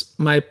is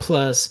my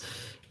plus.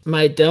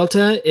 My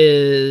delta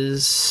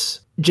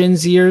is Gen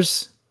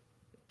Zers.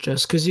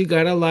 Just because you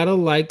got a lot of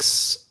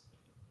likes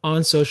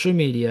on social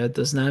media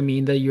does not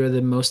mean that you're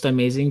the most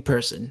amazing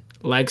person.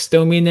 Likes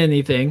don't mean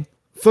anything.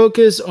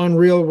 Focus on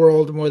real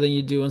world more than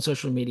you do on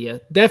social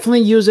media.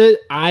 Definitely use it.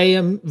 I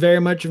am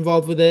very much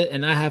involved with it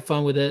and I have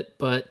fun with it,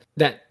 but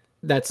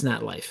that's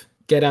not life.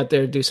 Get out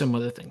there, do some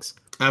other things.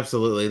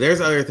 Absolutely.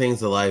 There's other things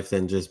to life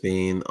than just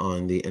being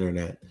on the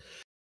internet.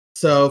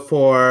 So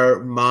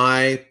for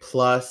my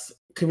plus,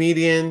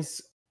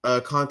 comedians,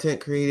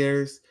 content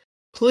creators,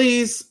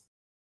 please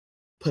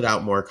put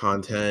out more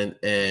content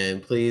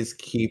and please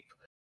keep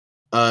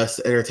us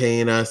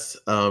entertaining us.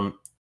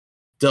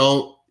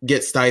 Don't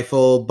get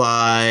stifled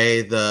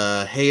by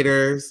the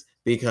haters,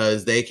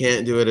 because they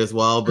can't do it as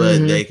well, but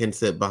they can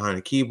sit behind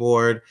a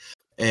keyboard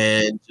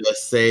and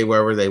just say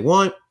wherever they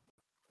want.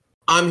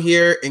 I'm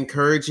here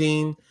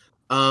encouraging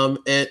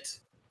it.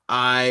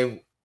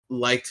 I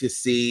like to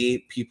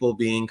see people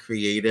being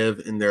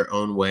creative in their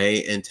own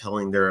way and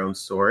telling their own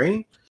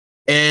story.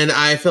 And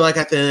I feel like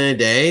at the end of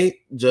the day,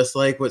 just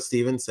like what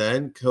Steven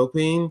said,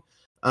 comedy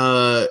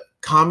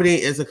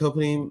is a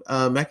coping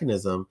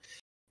mechanism.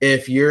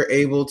 If you're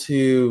able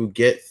to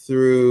get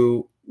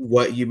through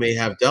what you may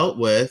have dealt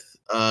with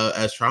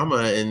as trauma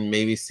and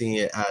maybe seeing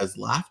it as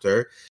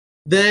laughter,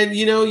 then,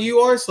 you know, you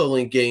are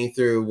slowly getting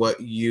through what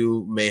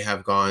you may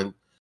have gone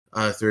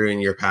through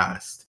in your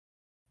past.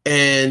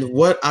 And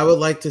what I would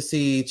like to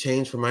see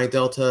change for my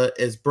delta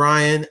is,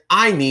 Brian,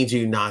 I need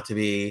you not to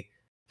be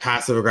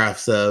passive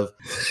aggressive,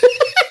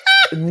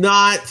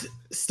 not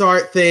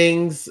start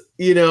things,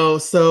 you know,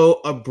 so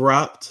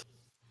abrupt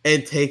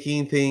and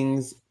taking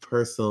things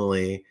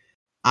personally.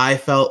 I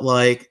felt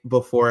like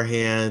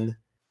beforehand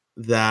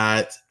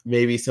that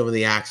maybe some of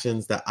the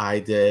actions that I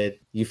did,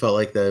 you felt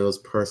like that it was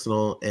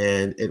personal,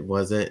 and it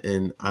wasn't,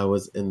 and I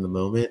was in the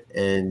moment,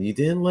 and you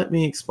didn't let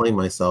me explain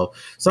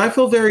myself. So I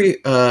feel very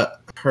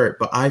hurt,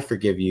 but I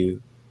forgive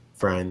you,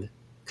 friend,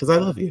 because I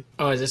love you.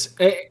 Oh, is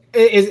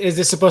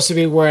this supposed to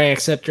be where I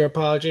accept your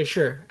apology?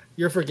 Sure,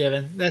 you're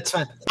forgiven. That's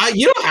fine.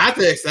 You don't have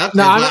to accept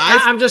no, it.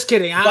 I'm just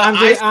kidding. I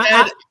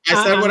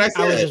said what I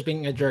said. I was just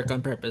being a jerk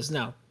on purpose.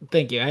 No,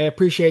 thank you. I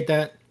appreciate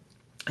that.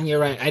 And you're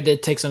right. I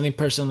did take something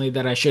personally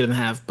that I shouldn't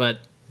have, but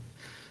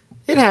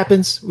it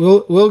happens.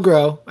 We'll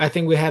grow. I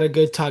think we had a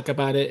good talk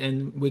about it,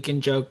 and we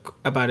can joke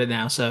about it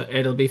now, so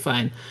it'll be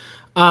fine.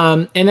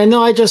 And I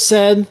know I just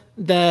said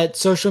that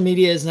social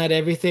media is not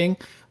everything,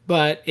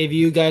 but if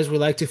you guys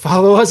would like to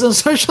follow us on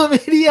social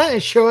media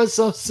and show us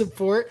some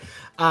support,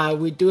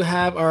 we do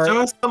have our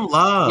show us some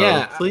love.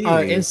 Yeah, please.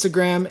 Our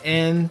Instagram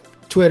and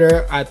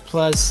Twitter at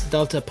Plus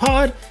Delta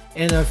Pod,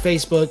 and our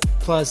Facebook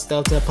Plus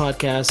Delta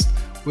Podcast.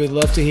 We'd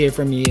love to hear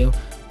from you.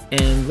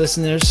 And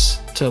listeners,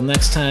 till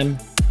next time,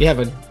 you have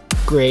a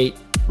great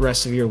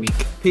rest of your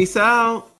week. Peace out.